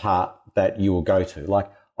foundation part that you will go to.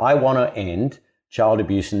 Like, I want to end child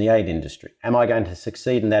abuse in the aid industry. Am I going to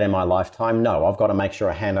succeed in that in my lifetime? No, I've got to make sure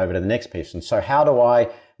I hand over to the next person. So how do I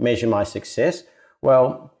measure my success?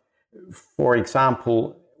 Well, for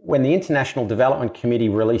example, when the International Development Committee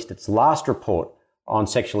released its last report on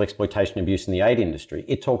sexual exploitation and abuse in the aid industry,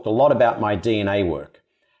 it talked a lot about my DNA work.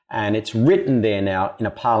 And it's written there now in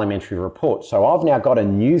a parliamentary report. So I've now got a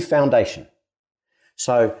new foundation.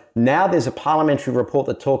 So now there's a parliamentary report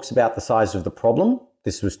that talks about the size of the problem.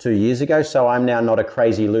 This was 2 years ago, so I'm now not a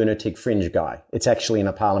crazy lunatic fringe guy. It's actually in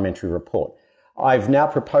a parliamentary report. I've now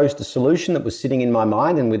proposed a solution that was sitting in my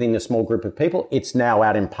mind and within a small group of people. It's now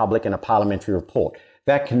out in public in a parliamentary report.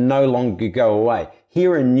 That can no longer go away.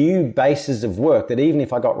 Here are new bases of work that even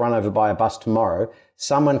if I got run over by a bus tomorrow,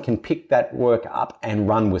 someone can pick that work up and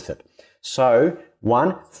run with it. So,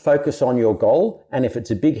 1, focus on your goal. And if it's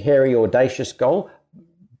a big, hairy, audacious goal,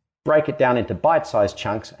 break it down into bite-sized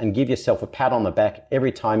chunks and give yourself a pat on the back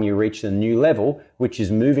every time you reach a new level, which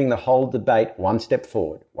is moving the whole debate 1 step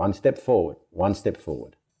forward, 1 step forward, 1 step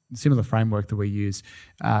forward. Similar framework that we use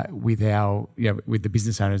with the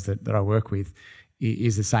business owners that I work with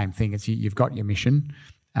is the same thing. It's you've got your mission,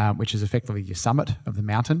 which is effectively your summit of the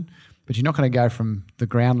mountain, but you're not going to go from the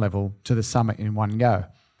ground level to the summit in one go.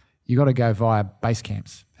 You've got to go via base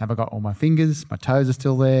camps. Have I got all my fingers? My toes are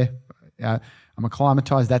still there. I'm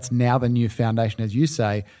acclimatized. That's now the new foundation, as you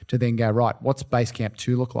say, to then go, right, what's base camp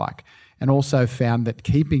 2 look like? And also found that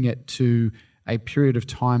keeping it to a period of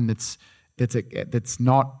time that's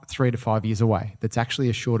not 3 to 5 years away, that's actually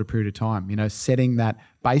a shorter period of time, setting that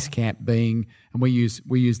base camp being, and we use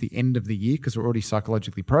the end of the year because we're already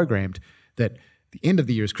psychologically programmed that the end of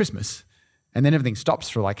the year is Christmas. And then everything stops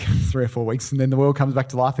for like 3 or 4 weeks and then the world comes back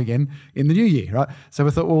to life again in the new year, right? So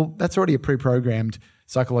we thought, well, that's already a pre-programmed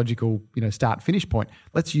psychological, start finish point.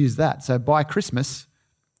 Let's use that. So by Christmas,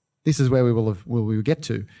 this is where we will get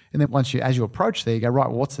to. And then as you approach there, you go, right,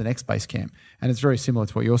 well, what's the next base camp? And it's very similar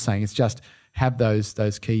to what you're saying. It's just have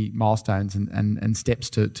those key milestones and steps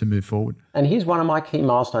to move forward. And here's one of my key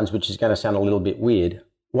milestones, which is going to sound a little bit weird.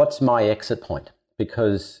 What's my exit point?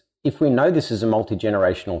 Because if we know this is a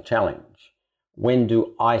multi-generational challenge, when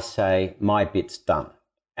do I say my bit's done?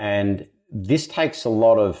 And this takes a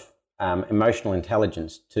lot of emotional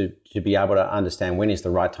intelligence to be able to understand when is the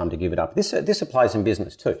right time to give it up. This applies in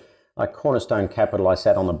business too. Like Cornerstone Capital, I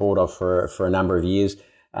sat on the board of for a number of years.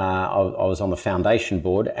 I was on the foundation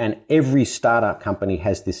board, and every startup company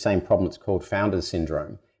has this same problem. It's called founder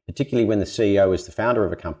syndrome, particularly when the CEO is the founder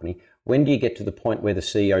of a company. When do you get to the point where the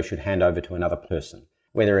CEO should hand over to another person?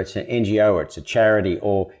 Whether it's an NGO or it's a charity,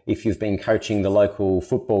 or if you've been coaching the local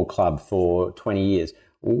football club for 20 years,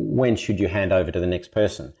 when should you hand over to the next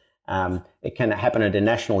person? It can happen at a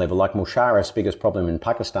national level. Like Musharraf's biggest problem in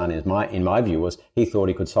Pakistan, in my view, was he thought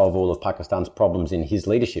he could solve all of Pakistan's problems in his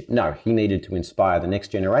leadership. No, he needed to inspire the next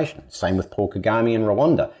generation. Same with Paul Kagame in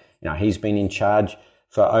Rwanda. He's been in charge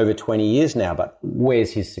for over 20 years now, but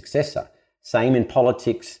where's his successor? Same in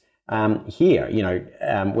politics here.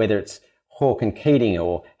 Whether it's Hawke and Keating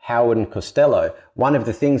or Howard and Costello, one of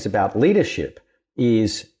the things about leadership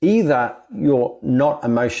is either you're not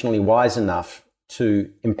emotionally wise enough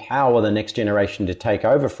to empower the next generation to take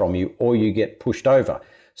over from you, or you get pushed over.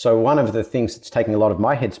 So one of the things that's taking a lot of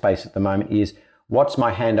my headspace at the moment is, what's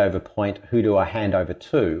my handover point? Who do I hand over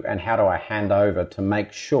to? And how do I hand over to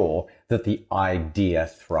make sure that the idea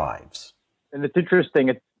thrives? And it's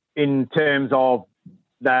interesting in terms of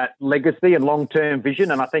that legacy and long-term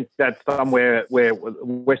vision. And I think that's somewhere where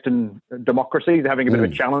Western democracies are having a bit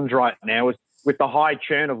of a challenge right now, is with the high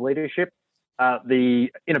churn of leadership,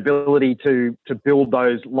 the inability to build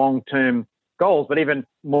those long-term goals. But even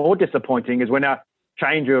more disappointing is when a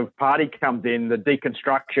change of party comes in, the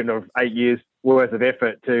deconstruction of 8 years worth of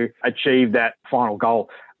effort to achieve that final goal.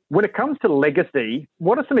 When it comes to legacy,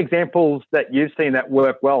 what are some examples that you've seen that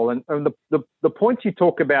work well? And the points you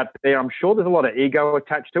talk about there, I'm sure there's a lot of ego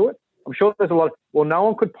attached to it. I'm sure there's a lot of, well, no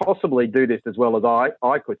one could possibly do this as well as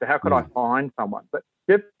I could. So how could I find someone? But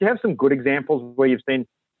do you have some good examples where you've seen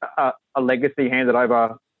a legacy handed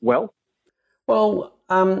over well? Well,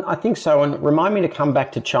 I think so. And remind me to come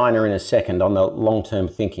back to China in a second on the long-term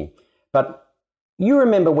thinking. But you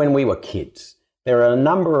remember when we were kids, there are a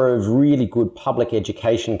number of really good public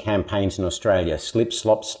education campaigns in Australia. Slip,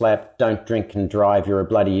 slop, slap, don't drink and drive, you're a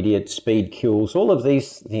bloody idiot, speed kills, all of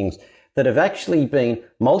these things that have actually been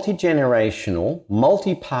multi-generational,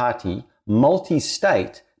 multi-party,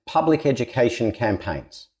 multi-state public education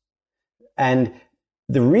campaigns. And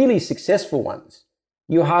the really successful ones,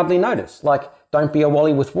 you hardly notice, like don't be a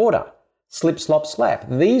wally with water, slip, slop, slap.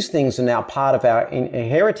 These things are now part of our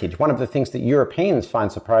heritage. One of the things that Europeans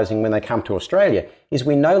find surprising when they come to Australia is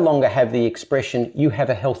we no longer have the expression, you have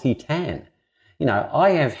a healthy tan. You know,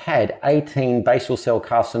 I have had 18 basal cell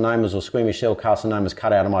carcinomas or squamous cell carcinomas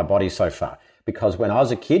cut out of my body so far, because when I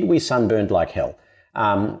was a kid, we sunburned like hell.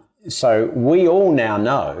 So we all now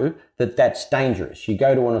know that that's dangerous. You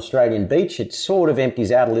go to an Australian beach, it sort of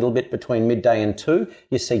empties out a little bit between midday and 2.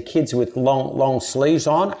 You see kids with long sleeves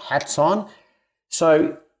on, hats on.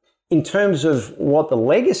 So in terms of what the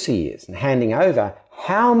legacy is and handing over,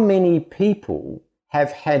 how many people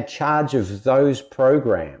have had charge of those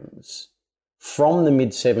programs from the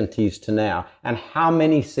mid-70s to now, and how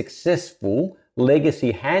many successful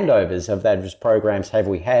legacy handovers of those programs have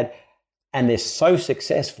we had? And they're so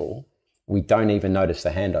successful, we don't even notice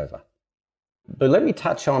the handover. But let me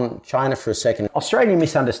touch on China for a second. Australia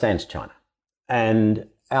misunderstands China. And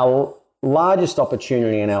our largest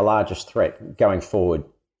opportunity and our largest threat going forward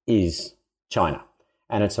is China.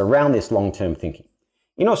 And it's around this long-term thinking.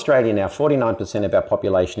 In Australia now, 49% of our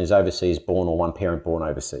population is overseas born or one parent born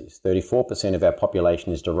overseas. 34% of our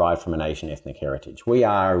population is derived from an Asian ethnic heritage. We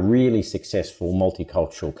are a really successful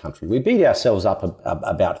multicultural country. We beat ourselves up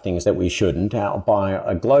about things that we shouldn't. By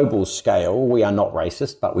a global scale, we are not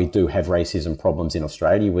racist, but we do have racism problems in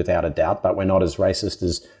Australia without a doubt, but we're not as racist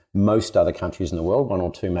as most other countries in the world. One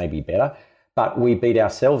or two may be better, but we beat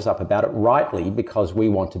ourselves up about it rightly because we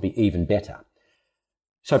want to be even better.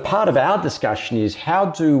 So part of our discussion is how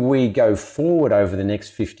do we go forward over the next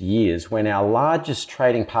 50 years when our largest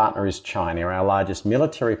trading partner is China, our largest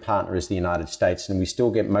military partner is the United States, and we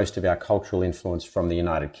still get most of our cultural influence from the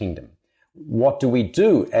United Kingdom? What do we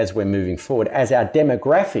do as we're moving forward, as our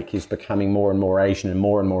demographic is becoming more and more Asian and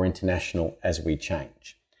more international as we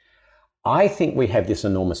change? I think we have this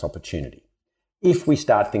enormous opportunity if we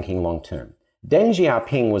start thinking long term. Deng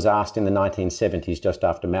Xiaoping was asked in the 1970s, just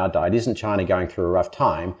after Mao died, isn't China going through a rough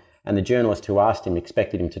time? And the journalist who asked him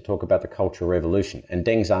expected him to talk about the Cultural Revolution. And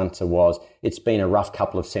Deng's answer was, it's been a rough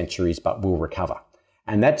couple of centuries, but we'll recover.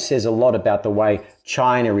 And that says a lot about the way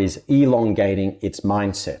China is elongating its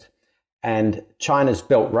mindset. And China's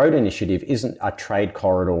Belt Road Initiative isn't a trade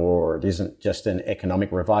corridor, or it isn't just an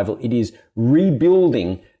economic revival. It is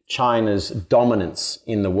rebuilding China's dominance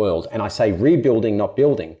in the world. And I say rebuilding, not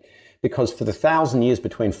building. Because for the 1,000 years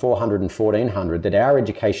between 400 and 1400 that our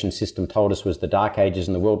education system told us was the Dark Ages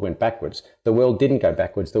and the world went backwards, the world didn't go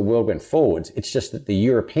backwards, the world went forwards. It's just that the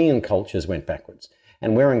European cultures went backwards.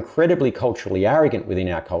 And we're incredibly culturally arrogant within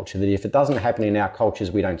our culture that if it doesn't happen in our cultures,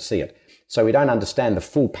 we don't see it. So we don't understand the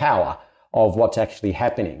full power of what's actually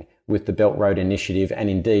happening with the Belt Road Initiative and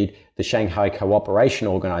indeed the Shanghai Cooperation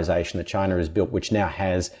Organization that China has built, which now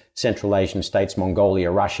has Central Asian states, Mongolia,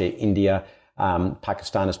 Russia, India,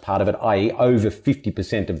 Pakistan as part of it, i.e. over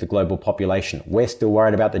 50% of the global population. We're still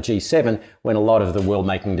worried about the G7 when a lot of the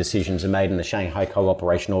world-making decisions are made in the Shanghai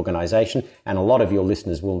Cooperation Organization. And a lot of your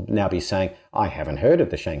listeners will now be saying, I haven't heard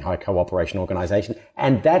of the Shanghai Cooperation Organization.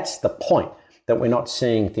 And that's the point, that we're not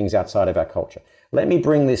seeing things outside of our culture. Let me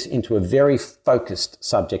bring this into a very focused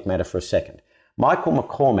subject matter for a second. Michael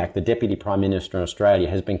McCormack, the Deputy Prime Minister in Australia,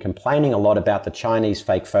 has been complaining a lot about the Chinese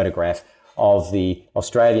fake photograph of the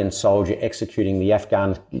Australian soldier executing the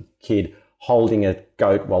Afghan kid holding a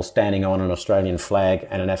goat while standing on an Australian flag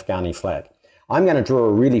and an Afghani flag. I'm going to draw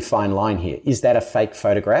a really fine line here. Is that a fake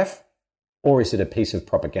photograph or is it a piece of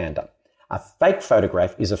propaganda? A fake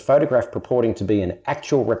photograph is a photograph purporting to be an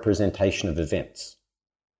actual representation of events.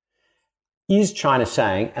 Is China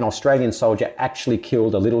saying an Australian soldier actually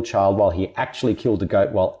killed a little child while he actually killed a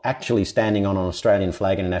goat while actually standing on an Australian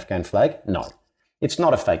flag and an Afghan flag? No, it's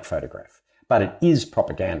not a fake photograph. But it is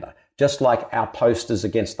propaganda. Just like our posters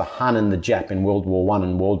against the Hun and the Jap in World War I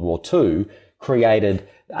and World War II created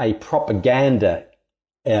a propaganda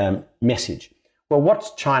message. Well,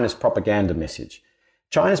 what's China's propaganda message?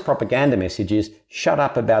 China's propaganda message is shut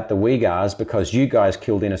up about the Uyghurs because you guys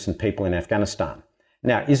killed innocent people in Afghanistan.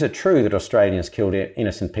 Now, is it true that Australians killed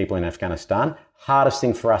innocent people in Afghanistan? Hardest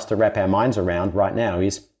thing for us to wrap our minds around right now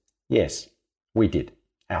is, yes, we did.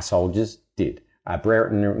 Our soldiers did. Our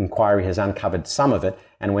Brereton inquiry has uncovered some of it,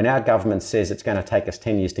 and when our government says it's going to take us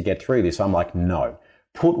 10 years to get through this, I'm like, no.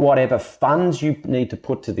 Put whatever funds you need to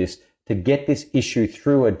put to this to get this issue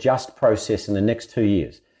through a just process in the next 2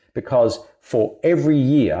 years. Because for every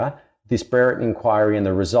year, this Brereton inquiry and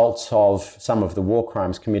the results of some of the war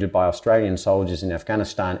crimes committed by Australian soldiers in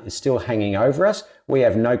Afghanistan is still hanging over us. We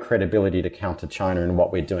have no credibility to counter China in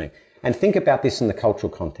what we're doing. And think about this in the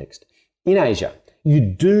cultural context. In Asia, you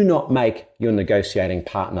do not make your negotiating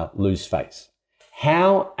partner lose face.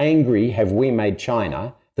 How angry have we made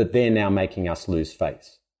China that they're now making us lose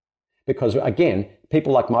face? Because again,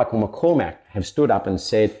 people like Michael McCormack have stood up and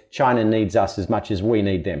said, China needs us as much as we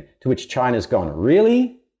need them. To which China's gone,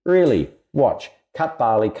 really? Really? Watch. Cut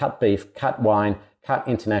barley, cut beef, cut wine, cut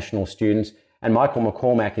international students. And Michael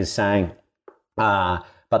McCormack is saying,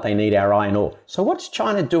 but they need our iron ore. So what's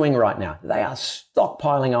China doing right now? They are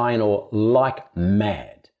stockpiling iron ore like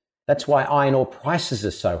mad. That's why iron ore prices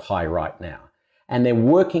are so high right now. And they're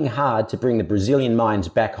working hard to bring the Brazilian mines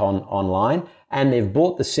back online. And they've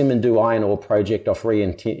bought the Simandou iron ore project off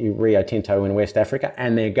Rio Tinto in West Africa.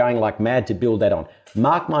 And they're going like mad to build that on.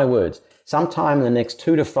 Mark my words. Sometime in the next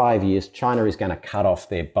 2 to 5 years, China is going to cut off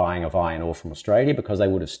their buying of iron ore from Australia because they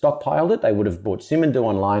would have stockpiled it. They would have bought Simandou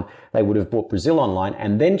online. They would have bought Brazil online.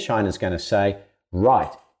 And then China's going to say,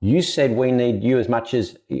 right, you said we need you as much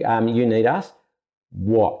as you need us.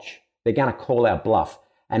 Watch. They're going to call our bluff.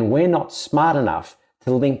 And we're not smart enough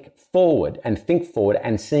to link forward and think forward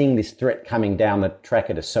and seeing this threat coming down the track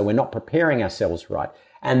at us. So we're not preparing ourselves right.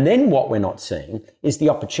 And then what we're not seeing is the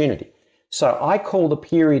opportunity. So I call the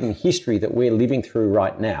period in history that we're living through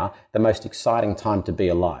right now the most exciting time to be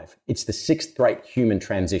alive. It's the 6th great human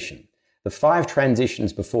transition. The 5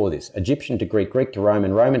 transitions before this, Egyptian to Greek, Greek to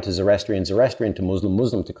Roman, Roman to Zoroastrian, Zoroastrian to Muslim,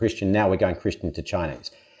 Muslim to Christian, now we're going Christian to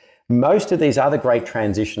Chinese. Most of these other great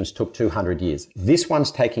transitions took 200 years. This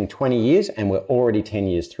one's taking 20 years and we're already 10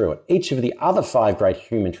 years through it. Each of the other 5 great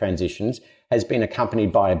human transitions has been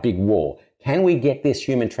accompanied by a big war. Can we get this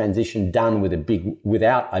human transition done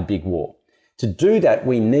without a big war? To do that,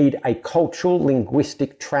 we need a cultural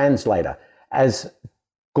linguistic translator. As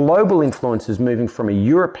global influence is moving from a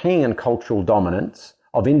European cultural dominance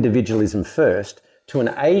of individualism first to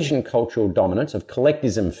an Asian cultural dominance of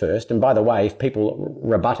collectivism first. And by the way, if people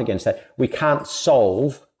rebut against that, we can't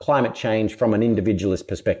solve climate change from an individualist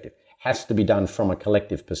perspective. It has to be done from a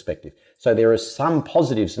collective perspective. So there are some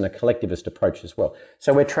positives in a collectivist approach as well.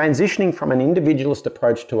 So we're transitioning from an individualist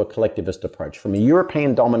approach to a collectivist approach, from a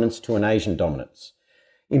European dominance to an Asian dominance.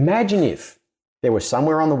 Imagine if there was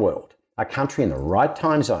somewhere on the world, a country in the right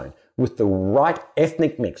time zone, with the right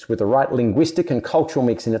ethnic mix, with the right linguistic and cultural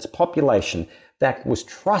mix in its population that was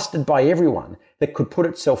trusted by everyone, that could put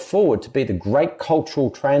itself forward to be the great cultural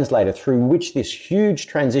translator through which this huge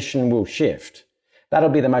transition will shift. That'll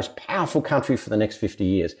be the most powerful country for the next 50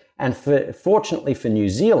 years. And fortunately for New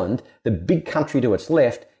Zealand, the big country to its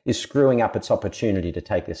left is screwing up its opportunity to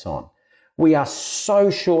take this on. We are so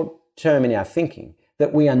short-term in our thinking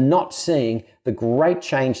that we are not seeing the great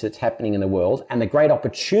change that's happening in the world and the great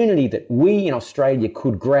opportunity that we in Australia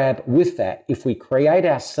could grab with that if we create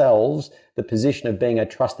ourselves the position of being a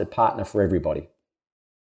trusted partner for everybody.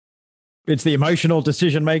 It's the emotional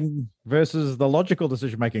decision-making versus the logical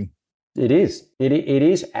decision-making. It is. It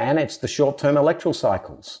is. And it's the short-term electoral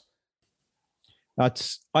cycles.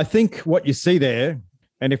 I think what you see there,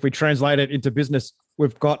 and if we translate it into business,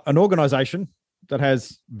 we've got an organization that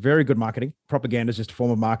has very good marketing. Propaganda is just a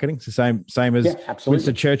form of marketing. It's the same as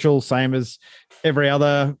Winston Churchill, same as every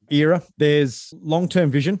other era. There's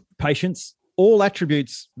long-term vision, patience, all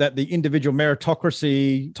attributes that the individual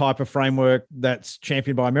meritocracy type of framework that's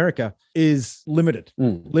championed by America is limited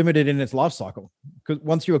in its life cycle. Because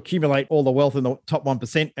once you accumulate all the wealth in the top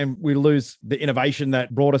 1% and we lose the innovation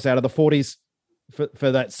that brought us out of the 40s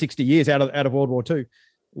for that 60 years out of World War II,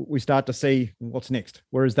 we start to see what's next.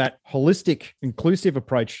 Whereas that holistic, inclusive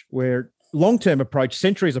approach, where long-term approach,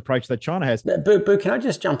 centuries approach that China has. Boo, can I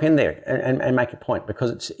just jump in there and make a point?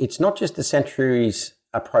 Because it's not just the centuries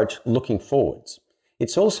approach looking forwards.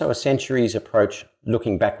 It's also a centuries approach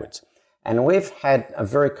looking backwards. And we've had a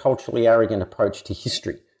very culturally arrogant approach to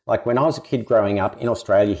history. Like when I was a kid growing up in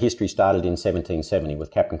Australia, history started in 1770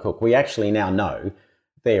 with Captain Cook. We actually now know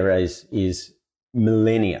there is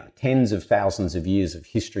millennia, tens of thousands of years of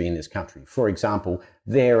history in this country. For example,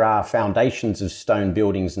 there are foundations of stone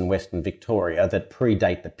buildings in Western Victoria that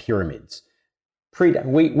predate the pyramids.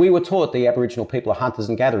 We were taught the Aboriginal people are hunters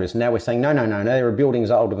and gatherers. Now we're saying, no, there are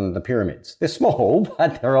buildings older than the pyramids. They're small,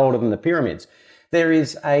 but they're older than the pyramids. There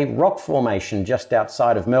is a rock formation just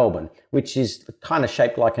outside of Melbourne, which is kind of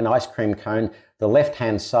shaped like an ice cream cone. The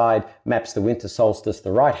left-hand side maps the winter solstice.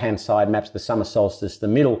 The right-hand side maps the summer solstice. The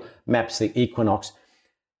middle maps the equinox.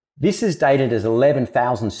 This is dated as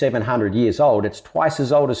 11,700 years old. It's twice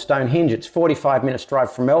as old as Stonehenge. It's 45 minutes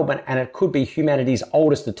drive from Melbourne, and it could be humanity's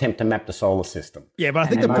oldest attempt to map the solar system. Yeah, but I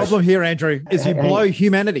think the problem here, Andrew, is you blow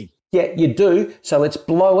humanity. Yeah, you do. So let's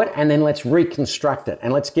blow it and then let's reconstruct it,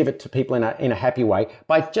 and let's give it to people in a happy way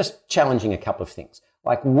by just challenging a couple of things.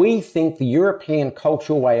 Like, we think the European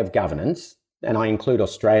cultural way of governance, and I include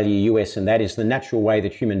Australia, US, and that is the natural way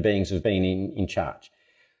that human beings have been in charge.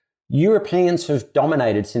 Europeans have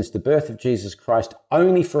dominated since the birth of Jesus Christ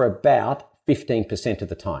only for about 15% of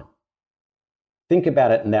the time. Think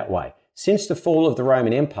about it in that way. Since the fall of the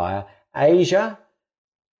Roman Empire, Asia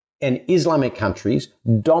and Islamic countries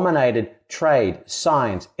dominated trade,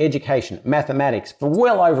 science, education, mathematics for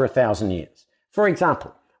well over 1,000 years. For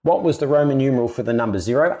example, what was the Roman numeral for the number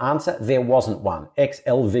 0? Answer, there wasn't one.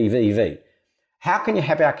 XLVVV. How can you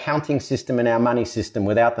have our counting system and our money system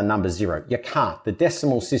without the number 0? You can't. The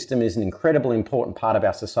decimal system is an incredibly important part of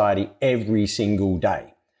our society every single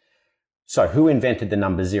day. So who invented the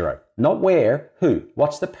number 0? Not where, who?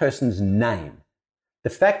 What's the person's name? The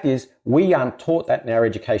fact is, we aren't taught that in our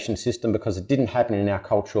education system because it didn't happen in our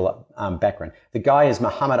cultural background. The guy is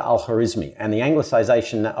Muhammad al-Khwarizmi, and the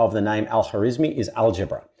anglicization of the name al-Khwarizmi is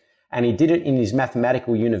algebra. And he did it in his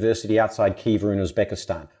mathematical university outside Khiva in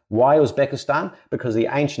Uzbekistan. Why Uzbekistan? Because the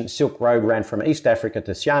ancient Silk Road ran from East Africa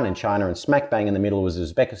to Xi'an in China, and smack bang in the middle was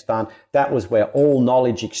Uzbekistan. That was where all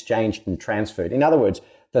knowledge exchanged and transferred. In other words,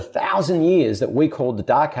 the 1,000 years that we called the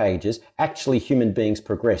Dark Ages, actually human beings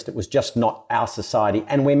progressed. It was just not our society.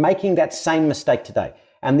 And we're making that same mistake today.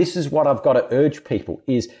 And this is what I've got to urge people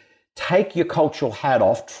is, take your cultural hat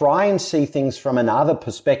off, try and see things from another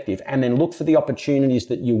perspective, and then look for the opportunities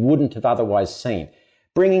that you wouldn't have otherwise seen.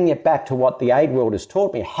 Bringing it back to what the aid world has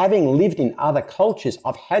taught me, having lived in other cultures,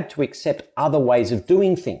 I've had to accept other ways of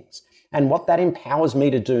doing things. And what that empowers me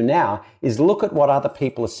to do now is look at what other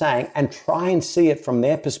people are saying and try and see it from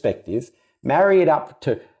their perspective, marry it up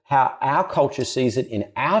to how our culture sees it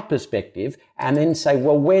in our perspective, and then say,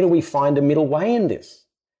 well, where do we find a middle way in this?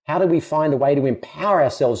 How do we find a way to empower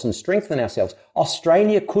ourselves and strengthen ourselves?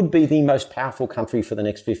 Australia could be the most powerful country for the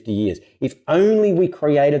next 50 years if only we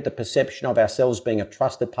created the perception of ourselves being a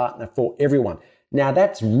trusted partner for everyone. Now,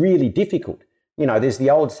 that's really difficult. You know, there's the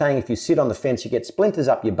old saying, if you sit on the fence, you get splinters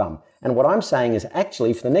up your bum. And what I'm saying is,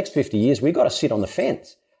 actually, for the next 50 years, we've got to sit on the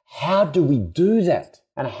fence. How do we do that?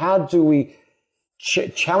 And how do we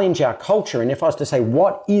challenge our culture? And if I was to say,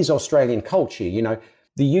 what is Australian culture? You know,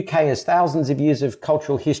 the UK has thousands of years of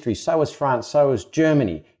cultural history. So has France, so has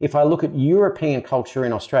Germany. If I look at European culture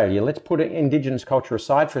in Australia, let's put Indigenous culture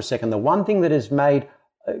aside for a second. The one thing that has made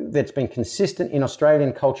that's been consistent in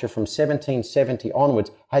Australian culture from 1770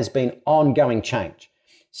 onwards has been ongoing change.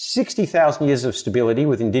 60,000 years of stability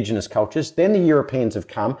with Indigenous cultures. Then the Europeans have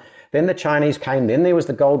come. Then the Chinese came. Then there was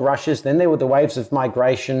the gold rushes. Then there were the waves of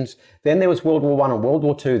migrations. Then there was World War I and World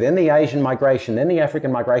War II. Then the Asian migration. Then the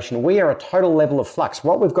African migration. We are a total level of flux.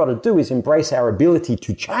 What we've got to do is embrace our ability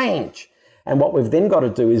to change. And what we've then got to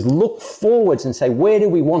do is look forwards and say, where do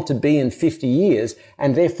we want to be in 50 years?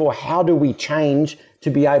 And therefore, how do we change to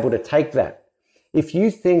be able to take that? If you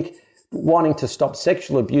think wanting to stop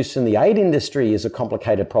sexual abuse in the aid industry is a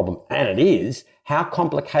complicated problem, and it is, how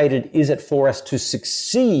complicated is it for us to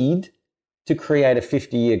succeed to create a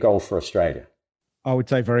 50-year goal for Australia? I would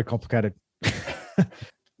say very complicated.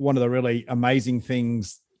 One of the really amazing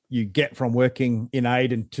things you get from working in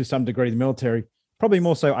aid and to some degree the military, probably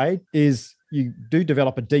more so aid, is you do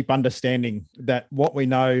develop a deep understanding that what we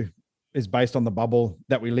know is based on the bubble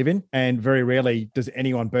that we live in. And very rarely does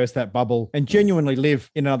anyone burst that bubble and genuinely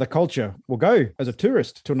live in another culture. We'll go as a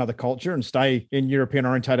tourist to another culture and stay in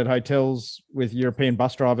European-orientated hotels with European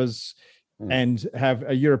bus drivers and have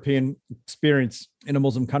a European experience in a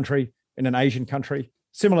Muslim country, in an Asian country.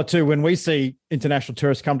 Similar to when we see international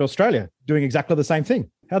tourists come to Australia doing exactly the same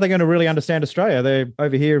thing. How are they going to really understand Australia? They're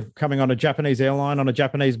over here coming on a Japanese airline, on a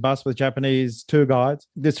Japanese bus with Japanese tour guides.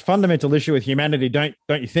 This fundamental issue with humanity, don't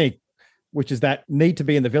you think, which is that need to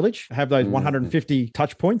be in the village, have those 150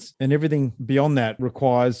 touch points, and everything beyond that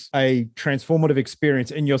requires a transformative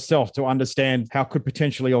experience in yourself to understand how could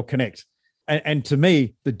potentially all connect. And to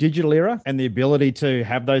me, the digital era and the ability to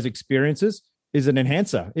have those experiences is an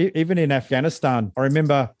enhancer. Even in Afghanistan, I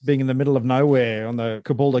remember being in the middle of nowhere on the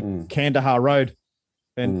Kabul to Kandahar road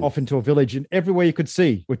and off into a village, and everywhere you could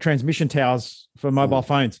see were transmission towers for mobile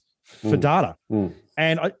phones for data.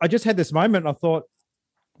 And I just had this moment, and I thought,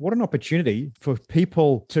 what an opportunity for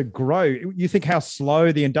people to grow. You think how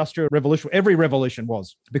slow the Industrial Revolution, every revolution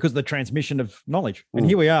was because of the transmission of knowledge. And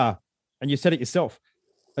here we are, and you said it yourself,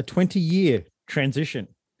 a 20-year transition.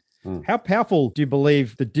 How powerful do you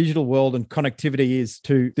believe the digital world and connectivity is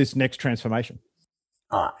to this next transformation?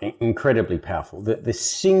 Incredibly powerful. The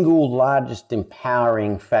single largest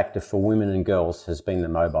empowering factor for women and girls has been the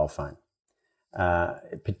mobile phone.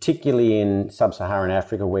 Particularly in sub-Saharan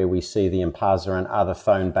Africa, where we see the M-Pesa and other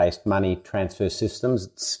phone-based money transfer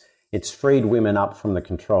systems, it's freed women up from the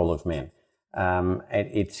control of men.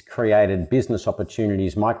 It's created business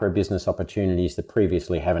opportunities, micro-business opportunities that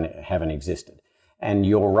previously haven't existed. And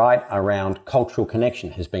you're right around cultural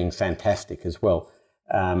connection has been fantastic as well.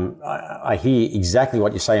 I hear exactly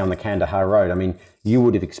what you say on the Kandahar road. I mean, you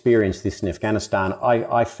would have experienced this in Afghanistan.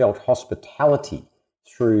 I felt hospitality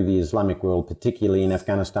through the Islamic world, particularly in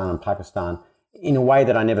Afghanistan and Pakistan, in a way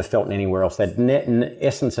that I never felt anywhere else. That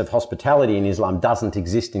essence of hospitality in Islam doesn't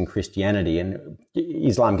exist in Christianity, and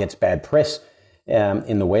Islam gets bad press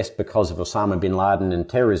in the West because of Osama bin Laden and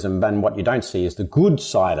terrorism, but what you don't see is the good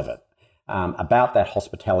side of it, about that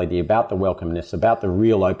hospitality, about the welcomeness, about the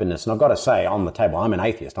real openness. And I've got to say, on the table, I'm an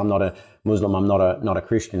atheist. I'm not a Muslim. I'm not a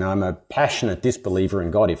Christian. I'm a passionate disbeliever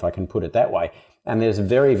in God, if I can put it that way. And there's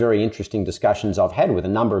very, very interesting discussions I've had with a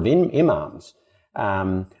number of imams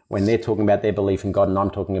when they're talking about their belief in God and I'm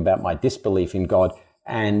talking about my disbelief in God.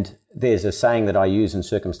 And there's a saying that I use in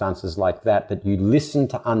circumstances like that you listen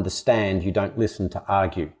to understand, you don't listen to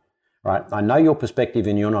argue, right? I know your perspective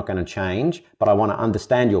and you're not going to change, but I want to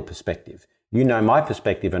understand your perspective. You know my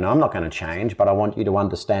perspective and I'm not going to change, but I want you to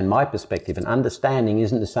understand my perspective. And understanding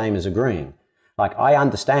isn't the same as agreeing. Like, I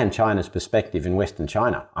understand China's perspective in Western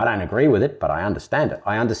China. I don't agree with it, but I understand it.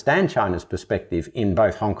 I understand China's perspective in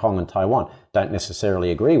both Hong Kong and Taiwan. Don't necessarily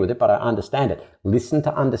agree with it, but I understand it. Listen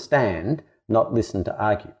to understand, not listen to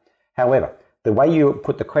argue. However, the way you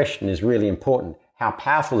put the question is really important. How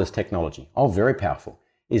powerful is technology? Oh, very powerful.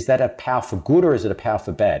 Is that a power for good or is it a power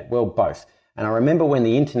for bad? Well, both. And I remember when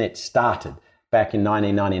the internet started, back in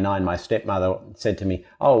 1999, my stepmother said to me,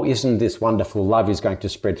 oh, isn't this wonderful? Love is going to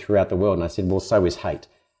spread throughout the world. And I said, well, so is hate.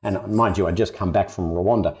 And mind you, I'd just come back from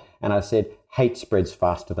Rwanda. And I said, hate spreads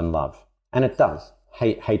faster than love. And it does.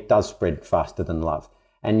 Hate does spread faster than love.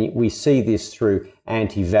 And we see this through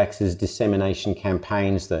anti-vaxxers, dissemination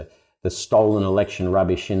campaigns, the stolen election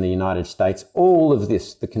rubbish in the United States. All of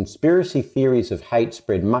this, the conspiracy theories of hate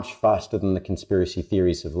spread much faster than the conspiracy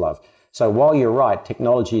theories of love. So while you're right,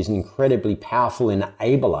 technology is an incredibly powerful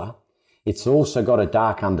enabler, it's also got a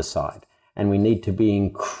dark underside. And we need to be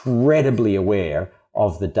incredibly aware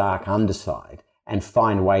of the dark underside and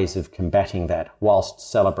find ways of combating that whilst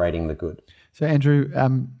celebrating the good. So Andrew,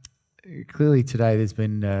 clearly today there's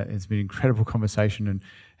been incredible conversation and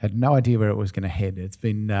had no idea where it was going to head. It's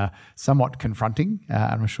been somewhat confronting,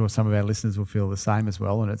 and I'm sure some of our listeners will feel the same as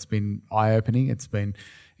well. And it's been eye-opening. It's been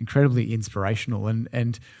incredibly inspirational.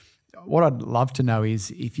 And what I'd love to know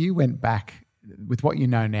is if you went back with what you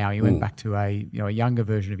know now, you went back to a younger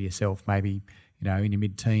version of yourself, maybe in your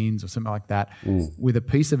mid-teens or something like that, with a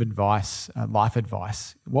piece of advice, life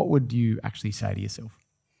advice, what would you actually say to yourself?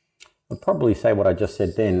 I'd probably say what I just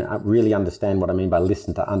said then. Really understand what I mean by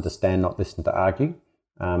listen to understand, not listen to argue.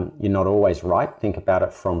 You're not always right. Think about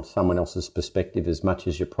it from someone else's perspective as much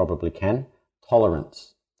as you probably can.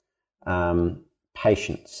 Tolerance.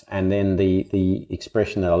 Patience, and then the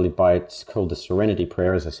expression that I live by, it's called the serenity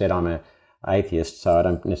prayer. As I said, I'm an atheist, so I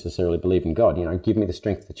don't necessarily believe in God. Give me the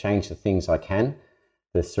strength to change the things I can,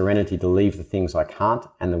 the serenity to leave the things I can't,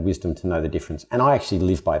 and the wisdom to know the difference. And I actually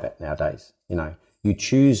live by that nowadays. You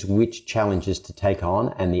choose which challenges to take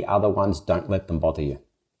on, and the other ones, don't let them bother you.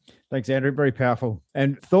 Thanks, Andrew. Very powerful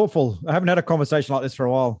and thoughtful. I haven't had a conversation like this for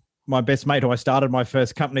a while. My best mate who I started my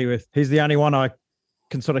first company with, he's the only one I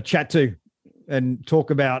can sort of chat to and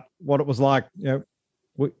talk about what it was like.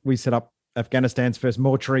 We set up Afghanistan's first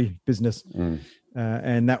mortuary business,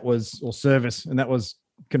 and that was, or service, and that was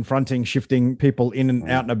confronting, shifting people in and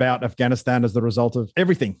out and about Afghanistan as the result of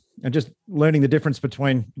everything, and just learning the difference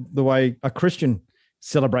between the way a Christian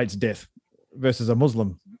celebrates death versus a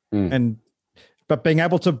Muslim, but being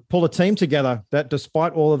able to pull a team together that,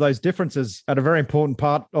 despite all of those differences, at a very important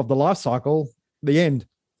part of the life cycle, the end,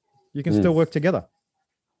 you can still work together.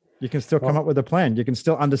 You can still come up with a plan. You can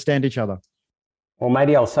still understand each other. Well,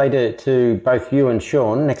 matey, I'll say to both you and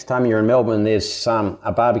Sean, next time you're in Melbourne, there's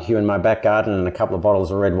a barbecue in my back garden and a couple of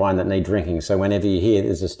bottles of red wine that need drinking. So whenever you're here,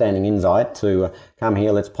 there's a standing invite to come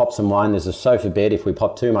here. Let's pop some wine. There's a sofa bed if we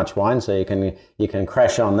pop too much wine, so you can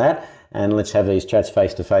crash on that. And let's have these chats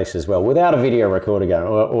face to face as well, without a video recorder going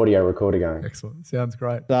or audio recorder going. Excellent. Sounds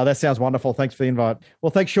great. That sounds wonderful. Thanks for the invite. Well,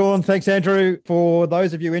 thanks, Sean. Thanks, Andrew. For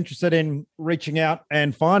those of you interested in reaching out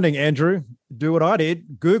and finding Andrew, do what I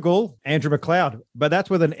did. Google Andrew Macleod, but that's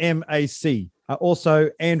with an M-A-C. Also,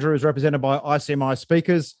 Andrew is represented by ICMI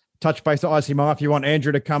speakers. Touch base at ICMI if you want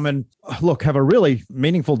Andrew to come and have a really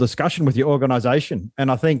meaningful discussion with your organization.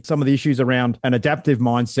 And I think some of the issues around an adaptive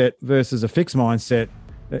mindset versus a fixed mindset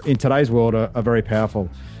in today's world are very powerful.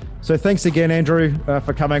 So thanks again, Andrew,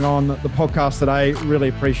 for coming on the podcast today. Really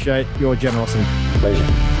appreciate your generosity. Pleasure.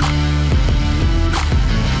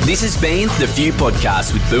 This has been The Few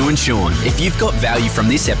Podcast with Boo and Sean. If you've got value from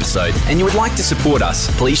this episode and you would like to support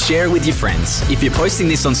us, please share it with your friends. If you're posting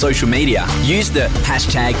this on social media, use the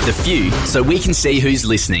hashtag #TheFew so we can see who's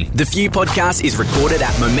listening. The Few Podcast is recorded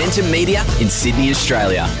at Momentum Media in Sydney,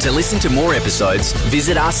 Australia. To listen to more episodes,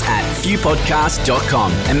 visit us at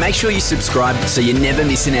fewpodcast.com and make sure you subscribe so you never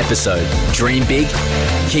miss an episode. Dream big,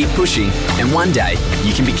 keep pushing, and one day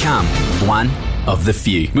you can become one of the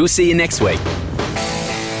few. We'll see you next week.